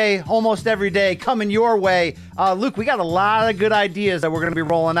 MK almost every day coming your way. Luke, we got a lot of good ideas that we're going to be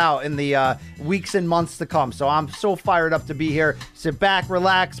rolling out in the weeks and months to come. So I'm so fired up to be here. Sit back,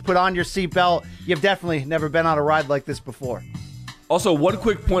 relax, put on your seatbelt. You've definitely never been on a ride like this before. Also, one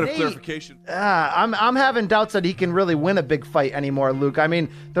quick point of clarification. I'm having doubts that he can really win a big fight anymore, Luke. I mean,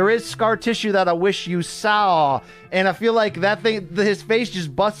 there is scar tissue that I wish you saw, and I feel like that thing, his face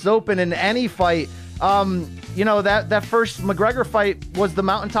just busts open in any fight. That first McGregor fight was the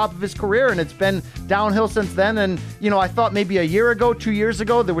mountaintop of his career, and it's been downhill since then. And, I thought maybe a year ago, 2 years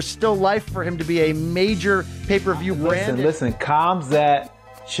ago, there was still life for him to be a major pay-per-view brand. Listen, Khamzat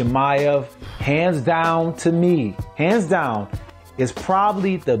Chimaev, hands down to me, hands down, is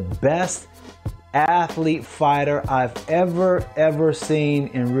probably the best athlete fighter I've ever seen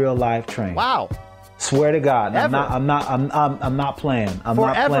in real life training. Wow. Swear to God, Ever. I'm not playing. I'm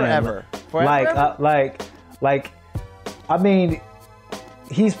not Forever, playing. ever. Forever, Like, I mean,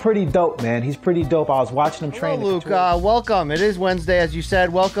 he's pretty dope, man. He's pretty dope. I was watching him train. Hello, Luke. Welcome. It is Wednesday, as you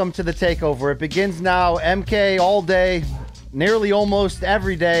said. Welcome to the takeover. It begins now. MK all day, nearly almost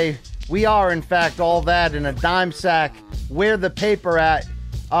every day. We are, in fact, all that in a dime sack. Where the paper at?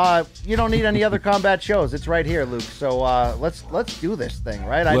 You don't need any other combat shows. It's right here, Luke. So let's do this thing,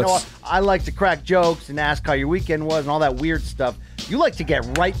 right? I know I like to crack jokes and ask how your weekend was and all that weird stuff. You like to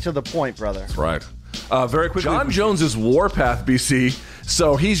get right to the point, brother. That's right. Very quickly, John Jones is Warpath, BC.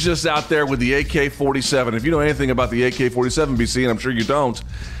 So he's just out there with the AK-47. If you know anything about the AK-47, BC, and I'm sure you don't,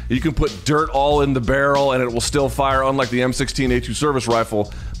 you can put dirt all in the barrel and it will still fire, unlike the M16A2 service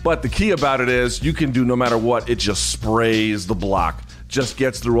rifle. But the key about it is you can do no matter what, it just sprays the block. Just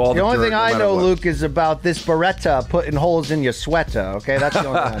gets through all the dirt. The only thing I know, what. Luke, is about this Beretta putting holes in your sweater, okay? That's the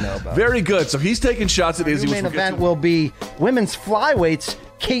only thing I know about. Very good. So he's taking shots at Izzy. The main event will be women's flyweights,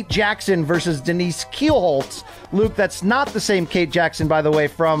 Kate Jackson versus Denise Kielholtz. Luke, that's not the same Kate Jackson, by the way,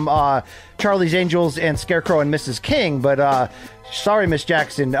 from Charlie's Angels and Scarecrow and Mrs. King, but sorry, Miss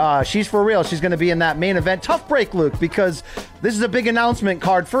Jackson. She's for real. She's going to be in that main event. Tough break, Luke, because this is a big announcement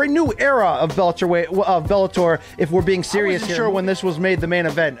card for a new era of Bellator, if we're being serious here. Sure when this was made the main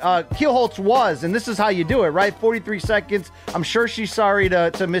event. Kielholtz was, and this is how you do it, right? 43 seconds. I'm sure she's sorry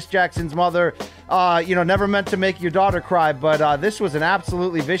to Miss Jackson's mother. Never meant to make your daughter cry, but this was an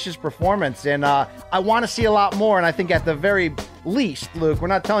absolutely vicious performance, and I want to see a lot more, and I think at the very least, Luke, we're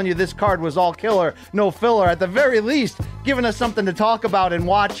not telling you this card was all killer, no filler. At the very least, giving us something to talk about and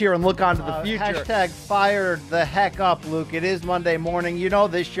watch here and look on to the future. Hashtag fired the heck up, Luke. It is Monday morning. You know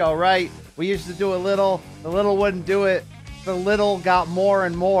this show, right? We used to do a little. The little wouldn't do it. The little got more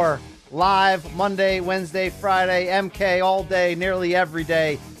and more. Live Monday, Wednesday, Friday, MK all day, nearly every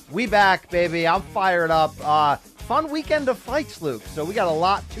day. We back, baby. I'm fired up. Fun weekend of fights, Luke. So we got a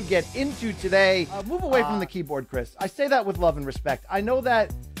lot to get into today. Move away from the keyboard, Chris. I say that with love and respect. I know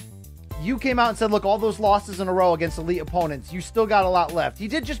that you came out and said, look, all those losses in a row against elite opponents, you still got a lot left. He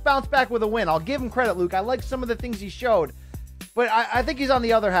did just bounce back with a win. I'll give him credit, Luke. I like some of the things he showed, but I think he's on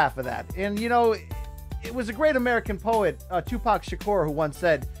the other half of that. And, it was a great American poet, Tupac Shakur, who once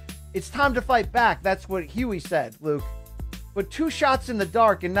said, it's time to fight back. That's what Huey said, Luke. But 2 shots in the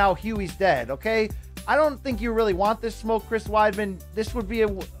dark, and now Huey's dead, okay? I don't think you really want this smoke, Chris Weidman. This would be a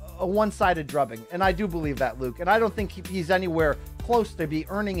one-sided drubbing, and I do believe that, Luke. And I don't think he's anywhere close to be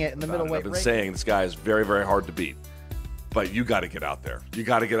earning it in the middleweight. I've been saying this guy is very, very hard to beat, but you got to get out there. You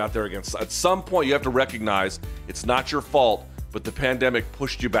got to get out there against. At some point, you have to recognize it's not your fault, but the pandemic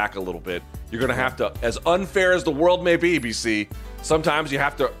pushed you back a little bit. You're going to have to, as unfair as the world may be, BC, sometimes you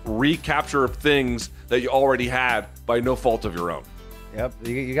have to recapture things that you already had by no fault of your own. Yep,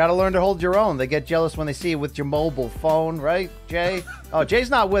 you got to learn to hold your own. They get jealous when they see you with your mobile phone, right, Jay? Oh, Jay's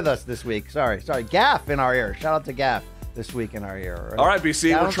not with us this week. Sorry. Gaff in our ear. Shout out to Gaff this week in our ear. Right? All right,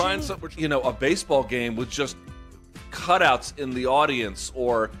 BC, we're trying a baseball game with just cutouts in the audience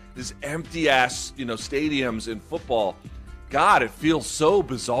or these empty-ass, stadiums in football. God, it feels so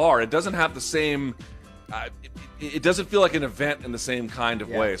bizarre. It doesn't have the same... it doesn't feel like an event in the same kind of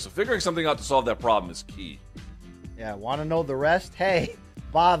way. So figuring something out to solve that problem is key. Yeah, want to know the rest? Hey,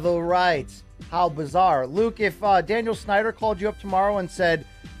 Bother writes, how bizarre. Luke, if Daniel Snyder called you up tomorrow and said,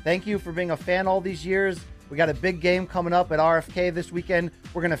 thank you for being a fan all these years, we got a big game coming up at RFK this weekend.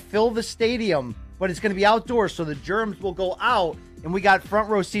 We're going to fill the stadium, but it's going to be outdoors, so the germs will go out, and we got front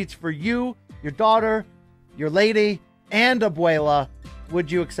row seats for you, your daughter, your lady, and Abuela.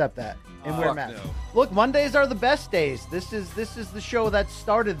 Would you accept that? And wear masks. No. Look, Mondays are the best days. This is the show that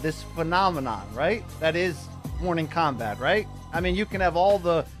started this phenomenon, right? That is Morning Kombat, right? I mean, you can have all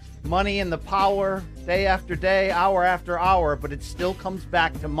the money and the power day after day, hour after hour, but it still comes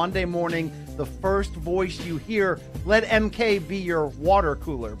back to Monday morning, the first voice you hear. Let MK be your water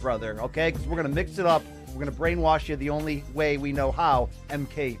cooler, brother, okay? Because we're going to mix it up. We're going to brainwash you the only way we know how,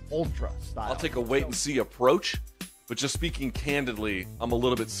 MK Ultra style. I'll take a wait-and-see approach. But just speaking candidly, I'm a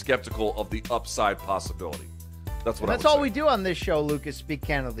little bit skeptical of the upside possibility. That's what. That's all we do on this show, Lucas. Speak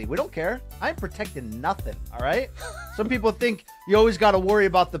candidly. We don't care. I'm protecting nothing. All right. Some people think you always got to worry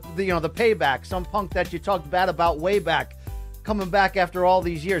about the payback. Some punk that you talked bad about way back, coming back after all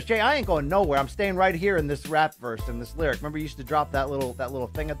these years. Jay, I ain't going nowhere. I'm staying right here in this rap verse and this lyric. Remember, you used to drop that little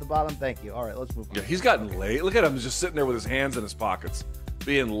thing at the bottom. Thank you. All right, let's move on. Yeah, he's gotten late. Look at him just sitting there with his hands in his pockets,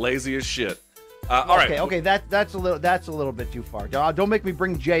 being lazy as shit. All right. Okay, that's a little bit too far. Don't make me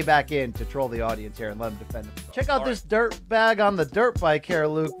bring Jay back in to troll the audience here and let him defend himself. Check out this dirt bag on the dirt bike here,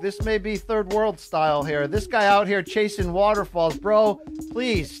 Luke. This may be third world style here. This guy out here chasing waterfalls, bro.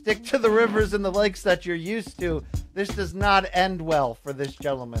 Please stick to the rivers and the lakes that you're used to. This does not end well for this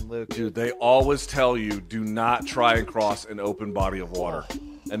gentleman, Luke. Dude, they always tell you do not try and cross an open body of water.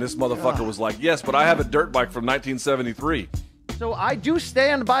 And this motherfucker was like, yes, but I have a dirt bike from 1973. So I do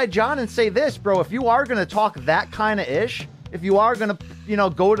stand by John and say this, bro. If you are going to talk that kind of ish, if you are going to,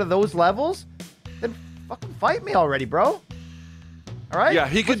 go to those levels, then fucking fight me already, bro. All right? Yeah,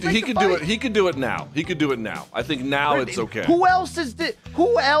 he could do it. He could do it now. He could do it now. I think now it's okay. Who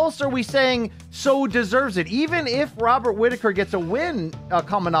else are we saying so deserves it? Even if Robert Whittaker gets a win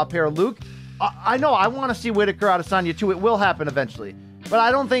coming up here, Luke, I know I want to see Whittaker out of Adesanya too. It will happen eventually. But I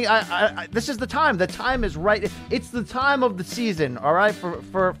don't think this is the time. The time is right. It's the time of the season, all right,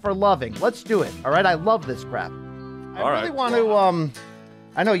 for loving. Let's do it, all right? I love this crap. I really want to,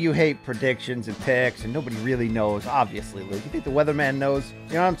 I know you hate predictions and picks, and nobody really knows, obviously, Luke. You think the weatherman knows?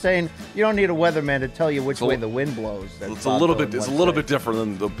 You know what I'm saying? You don't need a weatherman to tell you which way the wind blows. It's a little bit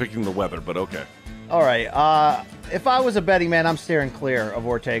different than picking the weather, but okay. All right. If I was a betting man, I'm steering clear of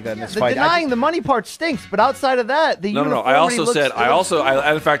Ortega in this fight. Denying the money part stinks, but outside of that, the No. I also said,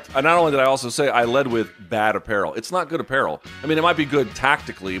 in fact, not only did I also say I led with bad apparel. It's not good apparel. I mean, it might be good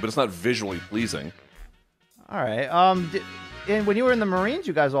tactically, but it's not visually pleasing. All right. And when you were in the Marines,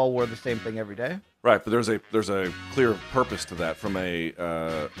 you guys all wore the same thing every day. Right, but there's a clear purpose to that from a.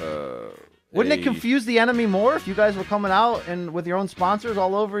 Wouldn't it confuse the enemy more if you guys were coming out and with your own sponsors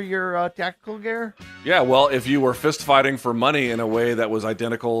all over your tactical gear? Yeah, well, if you were fist fighting for money in a way that was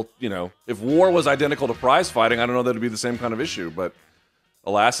identical, if war was identical to prize fighting, I don't know that it'd be the same kind of issue, but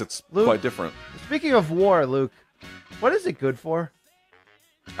alas, it's quite different. Speaking of war, Luke, what is it good for?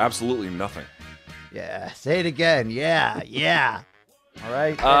 Absolutely nothing. Yeah, say it again. Yeah. All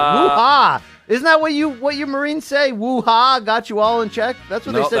right. Woo-ha! Isn't that what you Marines say? Woo-ha! Got you all in check? That's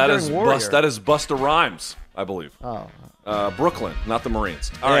what they said during Warrior. That is Busta Rhymes, I believe. Oh. Brooklyn, not the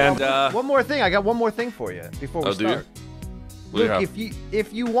Marines. All right. And one more thing. I got one more thing for you before we start. Luke,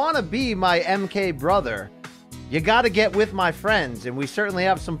 if you want to be my MK brother, you got to get with my friends, and we certainly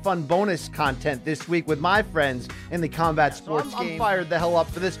have some fun bonus content this week with my friends in the Combat Sports game. I'm fired the hell up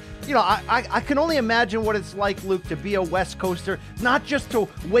for this. I can only imagine what it's like, Luke, to be a West Coaster, not just to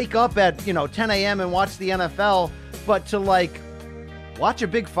wake up at 10 a.m. and watch the NFL, but to watch a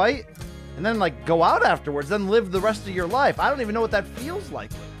big fight and then go out afterwards, then live the rest of your life. I don't even know what that feels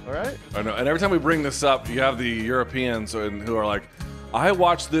like. All right. I know, and every time we bring this up, you have the Europeans who are like, I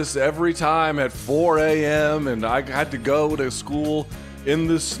watch this every time at 4 a.m. and I had to go to school in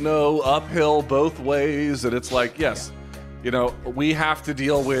the snow, uphill both ways. And it's like, yes, we have to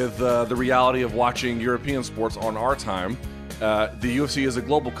deal with the reality of watching European sports on our time. The UFC is a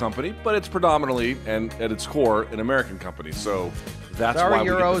global company, but it's predominantly and at its core an American company. So that's why we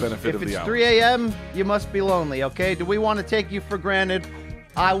get the benefit of the hour. If it's 3 a.m., you must be lonely, okay? Do we want to take you for granted?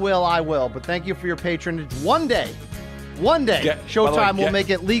 I will. But thank you for your patronage. One day, Showtime will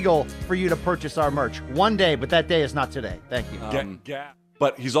make it legal for you to purchase our merch. One day, but that day is not today. Thank you.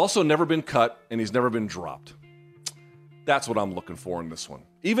 But he's also never been cut, and he's never been dropped. That's what I'm looking for in this one.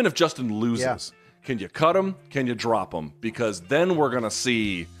 Even if Justin loses, can you cut him? Can you drop him? Because then we're going to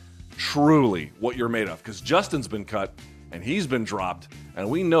see truly what you're made of. Because Justin's been cut, and he's been dropped, and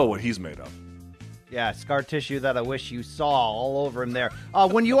we know what he's made of. Yeah, scar tissue that I wish you saw all over him there.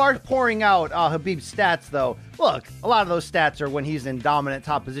 When you are pouring out Khabib's stats, though, look, a lot of those stats are when he's in dominant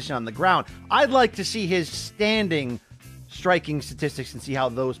top position on the ground. I'd like to see his standing striking statistics and see how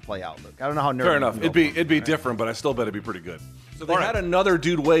those play out. Look, I don't know how nerdy. Fair enough. It'd be different, but I still bet it'd be pretty good. So they had another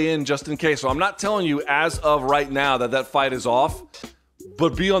dude weigh in just in case. So I'm not telling you as of right now that fight is off,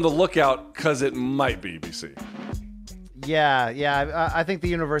 but be on the lookout because it might be, BC. Yeah. I think the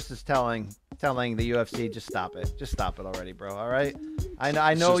universe is telling the UFC, just stop it already, bro. All right,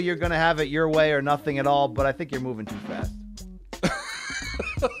 I know you're gonna have it your way or nothing at all, but I think you're moving too fast.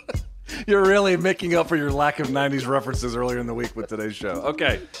 You're really making up for your lack of 90s references earlier in the week with today's show.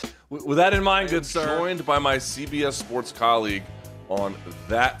 Okay, with that in mind, good sir, joined by my CBS Sports colleague on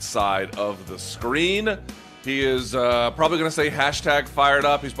that side of the screen. He is probably gonna say hashtag fired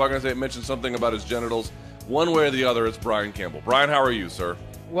up. He's probably gonna mention something about his genitals. One way or the other, it's Brian Campbell. Brian, how are you, sir?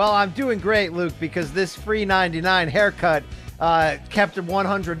 Well, I'm doing great, Luke, because this free 99 haircut kept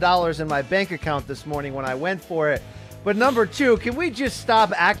 $100 in my bank account this morning when I went for it. But number two, can we just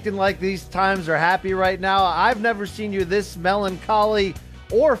stop acting like these times are happy right now? I've never seen you this melancholy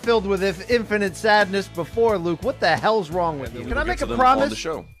or filled with infinite sadness before, Luke. What the hell's wrong with you? Can I make a promise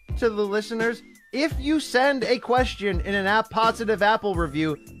to the listeners? if you send a question in an positive Apple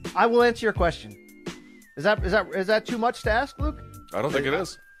review, I will answer your question. Is that too much to ask, Luke? I don't think it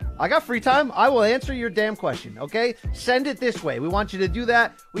is. I got free time. I will answer your damn question, okay? Send it this way. We want you to do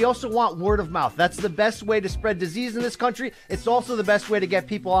that. We also want word of mouth. That's the best way to spread disease in this country. It's also the best way to get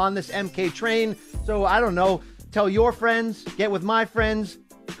people on this MK train. So, I don't know, tell your friends, get with my friends,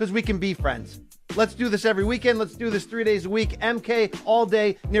 because we can be friends. Let's do this every weekend. Let's do this 3 days a week. MK all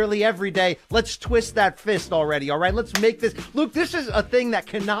day, nearly every day. Let's twist that fist already, all right? Let's make this. Luke, this is a thing that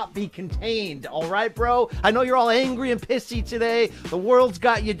cannot be contained, all right, bro? I know you're all angry and pissy today. The world's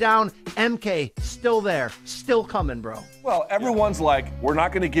got you down. MK, still there. Still coming, bro. Well, everyone's like, we're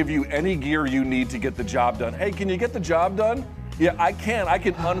not going to give you any gear you need to get the job done. Hey, can you get the job done? Yeah, I can. I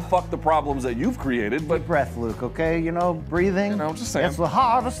can unfuck the problems that you've created, but... Deep breath, Luke, okay? You know, breathing. You know, I'm just saying. It's the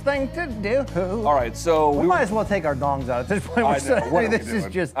hardest thing to do. All right, so... We might as well take our dongs out at this point.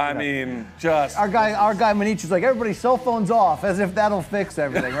 I mean, just... Our guy Manich's like, everybody's cell phones off, as if that'll fix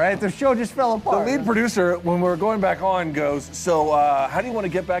everything, right? The show just fell apart. The lead producer, when we're going back on, goes, so how do you want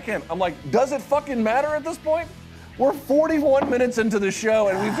to get back in? I'm like, does it fucking matter at this point? We're 41 minutes into the show,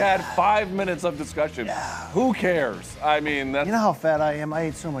 and we've had 5 minutes of discussion. Yeah. Who cares? I mean, that's... You know how fat I am? I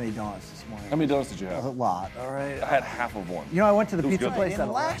ate so many donuts this morning. How many donuts did you have? A lot, all right? I had half of one. You know, I went to the pizza good. place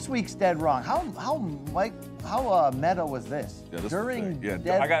and last week's Dead Wrong. How meta was this? Yeah, this during was Dead...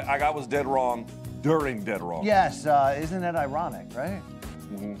 I got was dead wrong during Dead Wrong. Yes, isn't it ironic, right?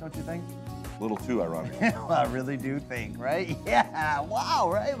 Mm-hmm. Don't you think? A little too ironic. Well, I really do think, right? Yeah, wow,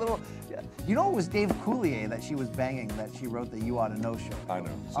 right? You know, it was Dave Coulier that she was banging that she wrote the You Oughta Know show. I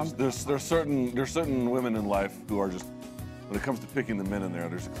know. There's certain women in life who are just, when it comes to picking the men in there,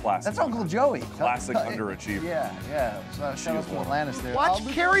 there's a classic. That's Uncle Joey. Classic underachiever. Yeah. So shout out to Atlantis there. Watch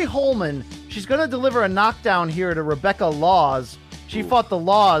Carrie Holman. She's going to deliver a knockdown here to Rebecca Laws. She fought the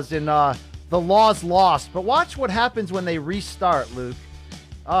Laws in The Laws Lost. But watch what happens when they restart, Luke.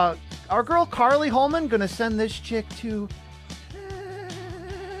 Our girl Carly Holman going to send this chick to...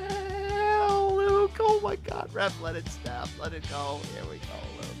 Luke, oh my God. Ref, let it snap. Let it go. Here we go,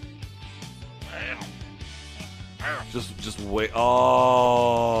 Luke. Just wait.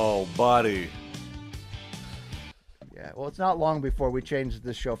 Oh, buddy. Yeah, well, it's not long before we change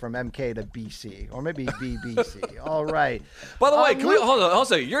this show from MK to BC, or maybe BBC. All right. By the way, hold on a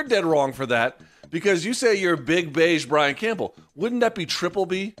second. You're dead wrong for that, because you say you're big beige Brian Campbell. Wouldn't that be triple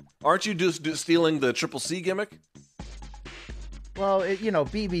B? Aren't you just stealing the triple C gimmick? Well,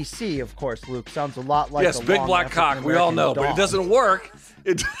 BBC, of course, Luke, sounds a lot like yes, big black cock. We all know, dog. but it doesn't work.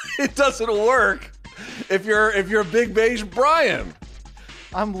 It doesn't work if you're big beige Brian.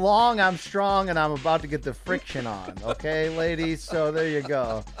 I'm long, I'm strong, and I'm about to get the friction on. Okay, ladies. So there you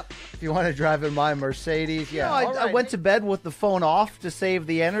go. If you want to drive in my Mercedes, yeah. I went to bed with the phone off to save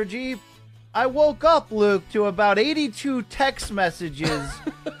the energy. I woke up, Luke, to about 82 text messages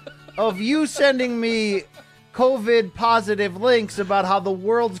of you sending me COVID positive links about how the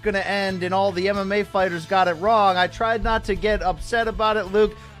world's going to end and all the MMA fighters got it wrong. I tried not to get upset about it,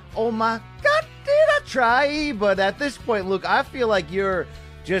 Luke. Oh my God, did I try? But at this point, Luke, I feel like you're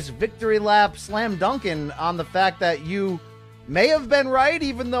just victory lap slam dunking on the fact that you may have been right,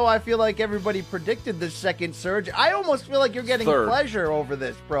 even though I feel like everybody predicted the second surge. I almost feel like you're getting pleasure over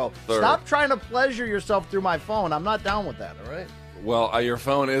this, bro. Stop trying to pleasure yourself through my phone. I'm not down with that, all right? Well, your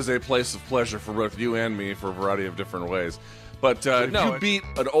phone is a place of pleasure for both you and me for a variety of different ways. But if you beat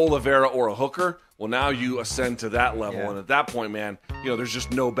an Oliveira or a Hooker, well, now you ascend to that level. Yeah. And at that point, man, there's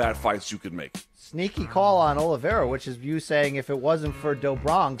just no bad fights you could make. Sneaky call on Oliveira, which is you saying if it wasn't for Do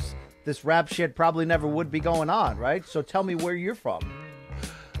Bronx, this rap shit probably never would be going on, right? So tell me where you're from.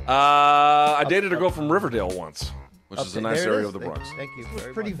 I dated a girl from Riverdale once, which is a nice area of the Bronx. Thank you.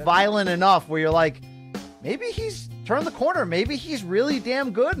 It's pretty violent enough where you're like, maybe he's turned the corner. Maybe he's really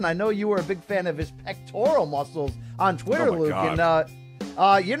damn good. And I know you were a big fan of his pectoral muscles on Twitter, Luke. God.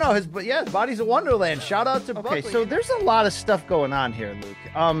 And his body's a wonderland. Shout out to Buckley. So there's a lot of stuff going on here, Luke.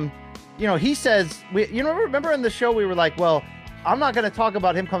 He says, remember in the show we were like, well, I'm not going to talk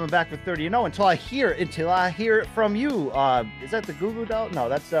about him coming back for 30-0 until I hear it from you. Is that the Goo Goo Doll? No,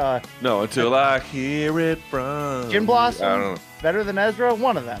 that's no, until I hear it from Gin Blossom. I don't know. Better Than Ezra.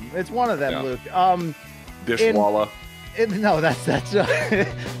 One of them. It's one of them, Yeah. Luke. Dishwalla. No, that's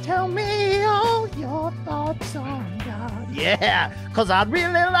tell me all your thoughts on God. Yeah, because I'd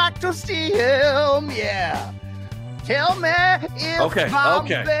really like to see him. Yeah. Tell me if I'm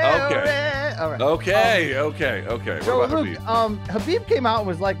very All right. Okay. So What about Luke, Habib? Habib came out and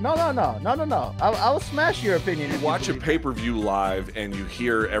was like, no. I will smash your opinion. You watch a pay-per-view live and you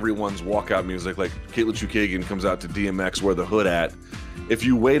hear everyone's walkout music, like Caitlin Chukagian comes out to DMX, Where the Hood At. If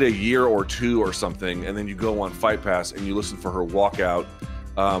you wait a year or two or something, and then you go on Fight Pass and you listen for her walkout,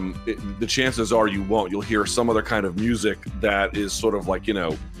 the chances are you won't. You'll hear some other kind of music that is sort of like,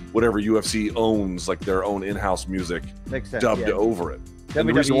 whatever UFC owns, like their own in-house music dubbed over it. And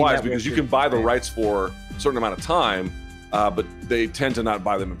the reason why is because you can buy the rights for a certain amount of time, but they tend to not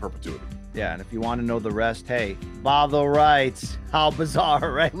buy them in perpetuity. Yeah, and if you want to know the rest, hey, buy the rights. How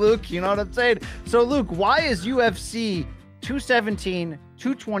bizarre, right, Luke? You know what I'm saying? So, Luke, why is UFC 217,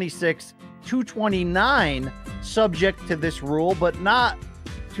 226, 229 subject to this rule, but not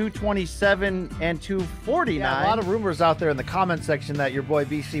 227 and 249? Yeah, a lot of rumors out there in the comment section that your boy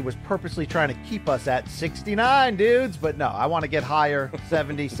BC was purposely trying to keep us at 69, dudes. But no, I want to get higher,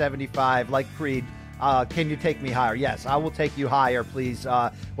 70, 75, like Creed. Can you take me higher? Yes, I will take you higher, please.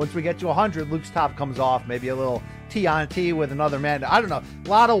 Once we get to 100, Luke's top comes off. Maybe a little T on T with another man. I don't know. A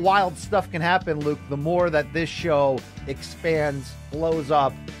lot of wild stuff can happen, Luke, the more that this show expands, blows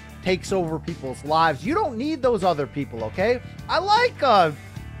up, takes over people's lives. You don't need those other people, okay? I like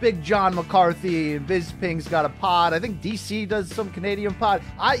Big John McCarthy and Bizping's got a pod. I think DC does some Canadian pod.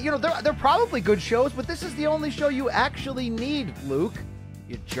 They're probably good shows, but this is the only show you actually need, Luke.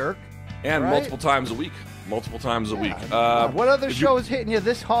 You jerk. And right? multiple times a week. What other show is hitting you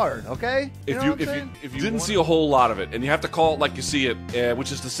this hard, okay? If you didn't see a whole lot of it, and you have to call it like you see it,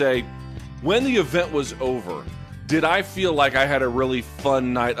 which is to say, when the event was over, did I feel like I had a really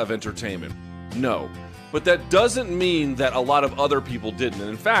fun night of entertainment? No. But that doesn't mean that a lot of other people didn't. And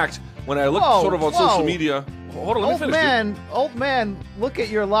in fact, when I looked sort of on social media... Hold on, let me finish. Old man, look at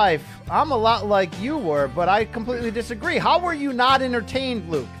your life. I'm a lot like you were, but I completely disagree. How were you not entertained,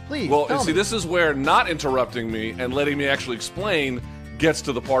 Luke? Please, tell me. This is where not interrupting me and letting me actually explain gets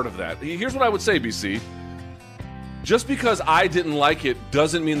to the part of that. Here's what I would say, BC. Just because I didn't like it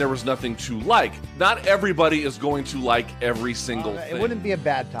doesn't mean there was nothing to like. Not everybody is going to like every single thing. It wouldn't be a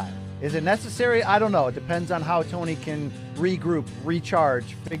bad time. Is it necessary? I don't know. It depends on how Tony can regroup,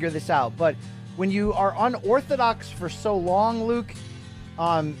 recharge, figure this out. But when you are unorthodox for so long, Luke,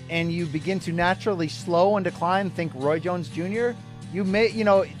 and you begin to naturally slow and decline, think Roy Jones Jr., you may,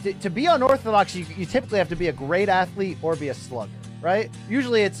 to be unorthodox, you typically have to be a great athlete or be a slugger, right?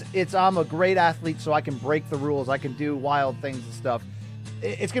 Usually it's I'm a great athlete so I can break the rules, I can do wild things and stuff.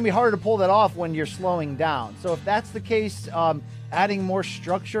 It's going to be harder to pull that off when you're slowing down. So if that's the case, adding more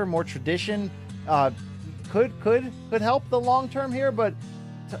structure, more tradition could help the long term here, but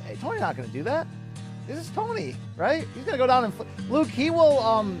Tony's not going to do that. This is Tony, right? He's going to go down and Luke. He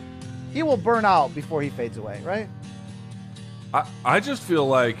will burn out before he fades away, right? I just feel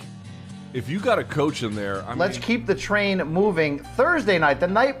like if you got a coach in there, let's keep the train moving. Thursday night, the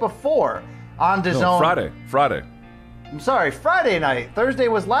night before, on DAZN. Friday. I'm sorry, Friday night. Thursday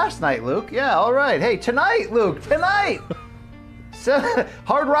was last night, Luke. Yeah, all right. Hey, tonight, Luke. Tonight,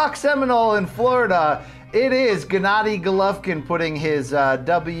 Hard Rock Seminole in Florida. It is Gennady Golovkin putting his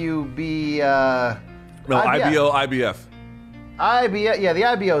WB... IBF. Yeah, the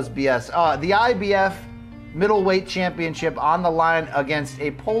IBO's BS. The IBF middleweight championship on the line against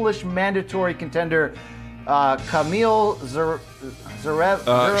a Polish mandatory contender, Kamil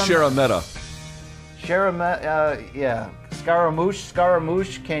Sharameta. Yeah.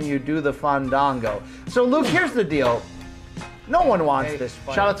 Scaramouche, can you do the fandango? So, Luke, here's the deal. No one wants this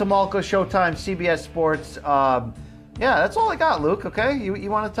fight. Shout out to Malco, Showtime, CBS Sports. Yeah, that's all I got, Luke, okay? You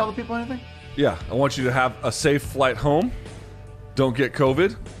want to tell the people anything? Yeah, I want you to have a safe flight home. Don't get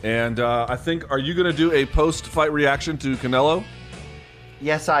COVID. And I think, are you going to do a post-fight reaction to Canelo?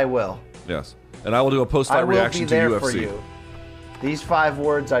 Yes, I will. Yes. And I will do a post-fight reaction to UFC. I will be there for you. These 5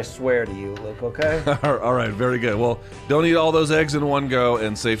 words I swear to you, Luke, okay? All right, very good. Well, don't eat all those eggs in one go,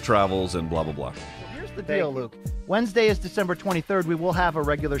 and safe travels and blah, blah, blah. Here's the deal, Luke. Wednesday is December 23rd. We will have a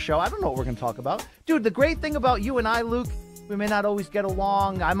regular show. I don't know what we're going to talk about. Dude, the great thing about you and I, Luke, we may not always get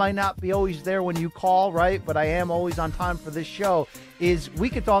along. I might not be always there when you call, right? But I am always on time for this show, is we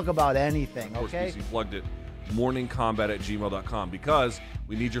could talk about anything, okay? Of course, BC plugged it. morningkombat@gmail.com, because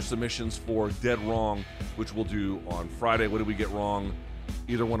we need your submissions for Dead Wrong, which we'll do on Friday. What did we get wrong?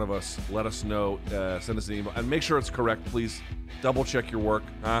 Either one of us, let us know. Send us an email. And make sure it's correct, please. Double check your work,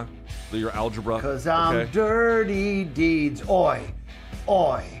 huh? Your algebra. Because I'm dirty deeds. Oi.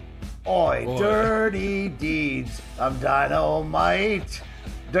 Dirty deeds. I'm dynamite.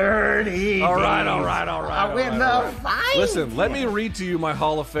 Dirty deeds. All right. I win the fight. Listen, let me read to you my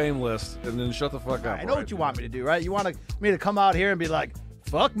Hall of Fame list, and then shut the fuck up. I know what you want me to do, right? You want me to come out here and be like,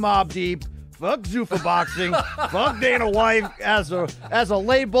 fuck Mobb Deep, fuck Zuffa Boxing, fuck Dana White as a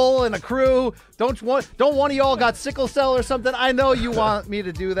label and a crew. Don't one of y'all got sickle cell or something? I know you want me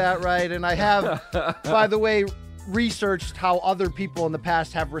to do that, right? And I have, by the way, researched how other people in the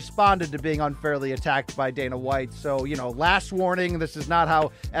past have responded to being unfairly attacked by Dana White. So, last warning, this is not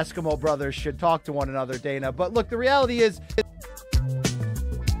how Eskimo brothers should talk to one another, Dana. But look, the reality is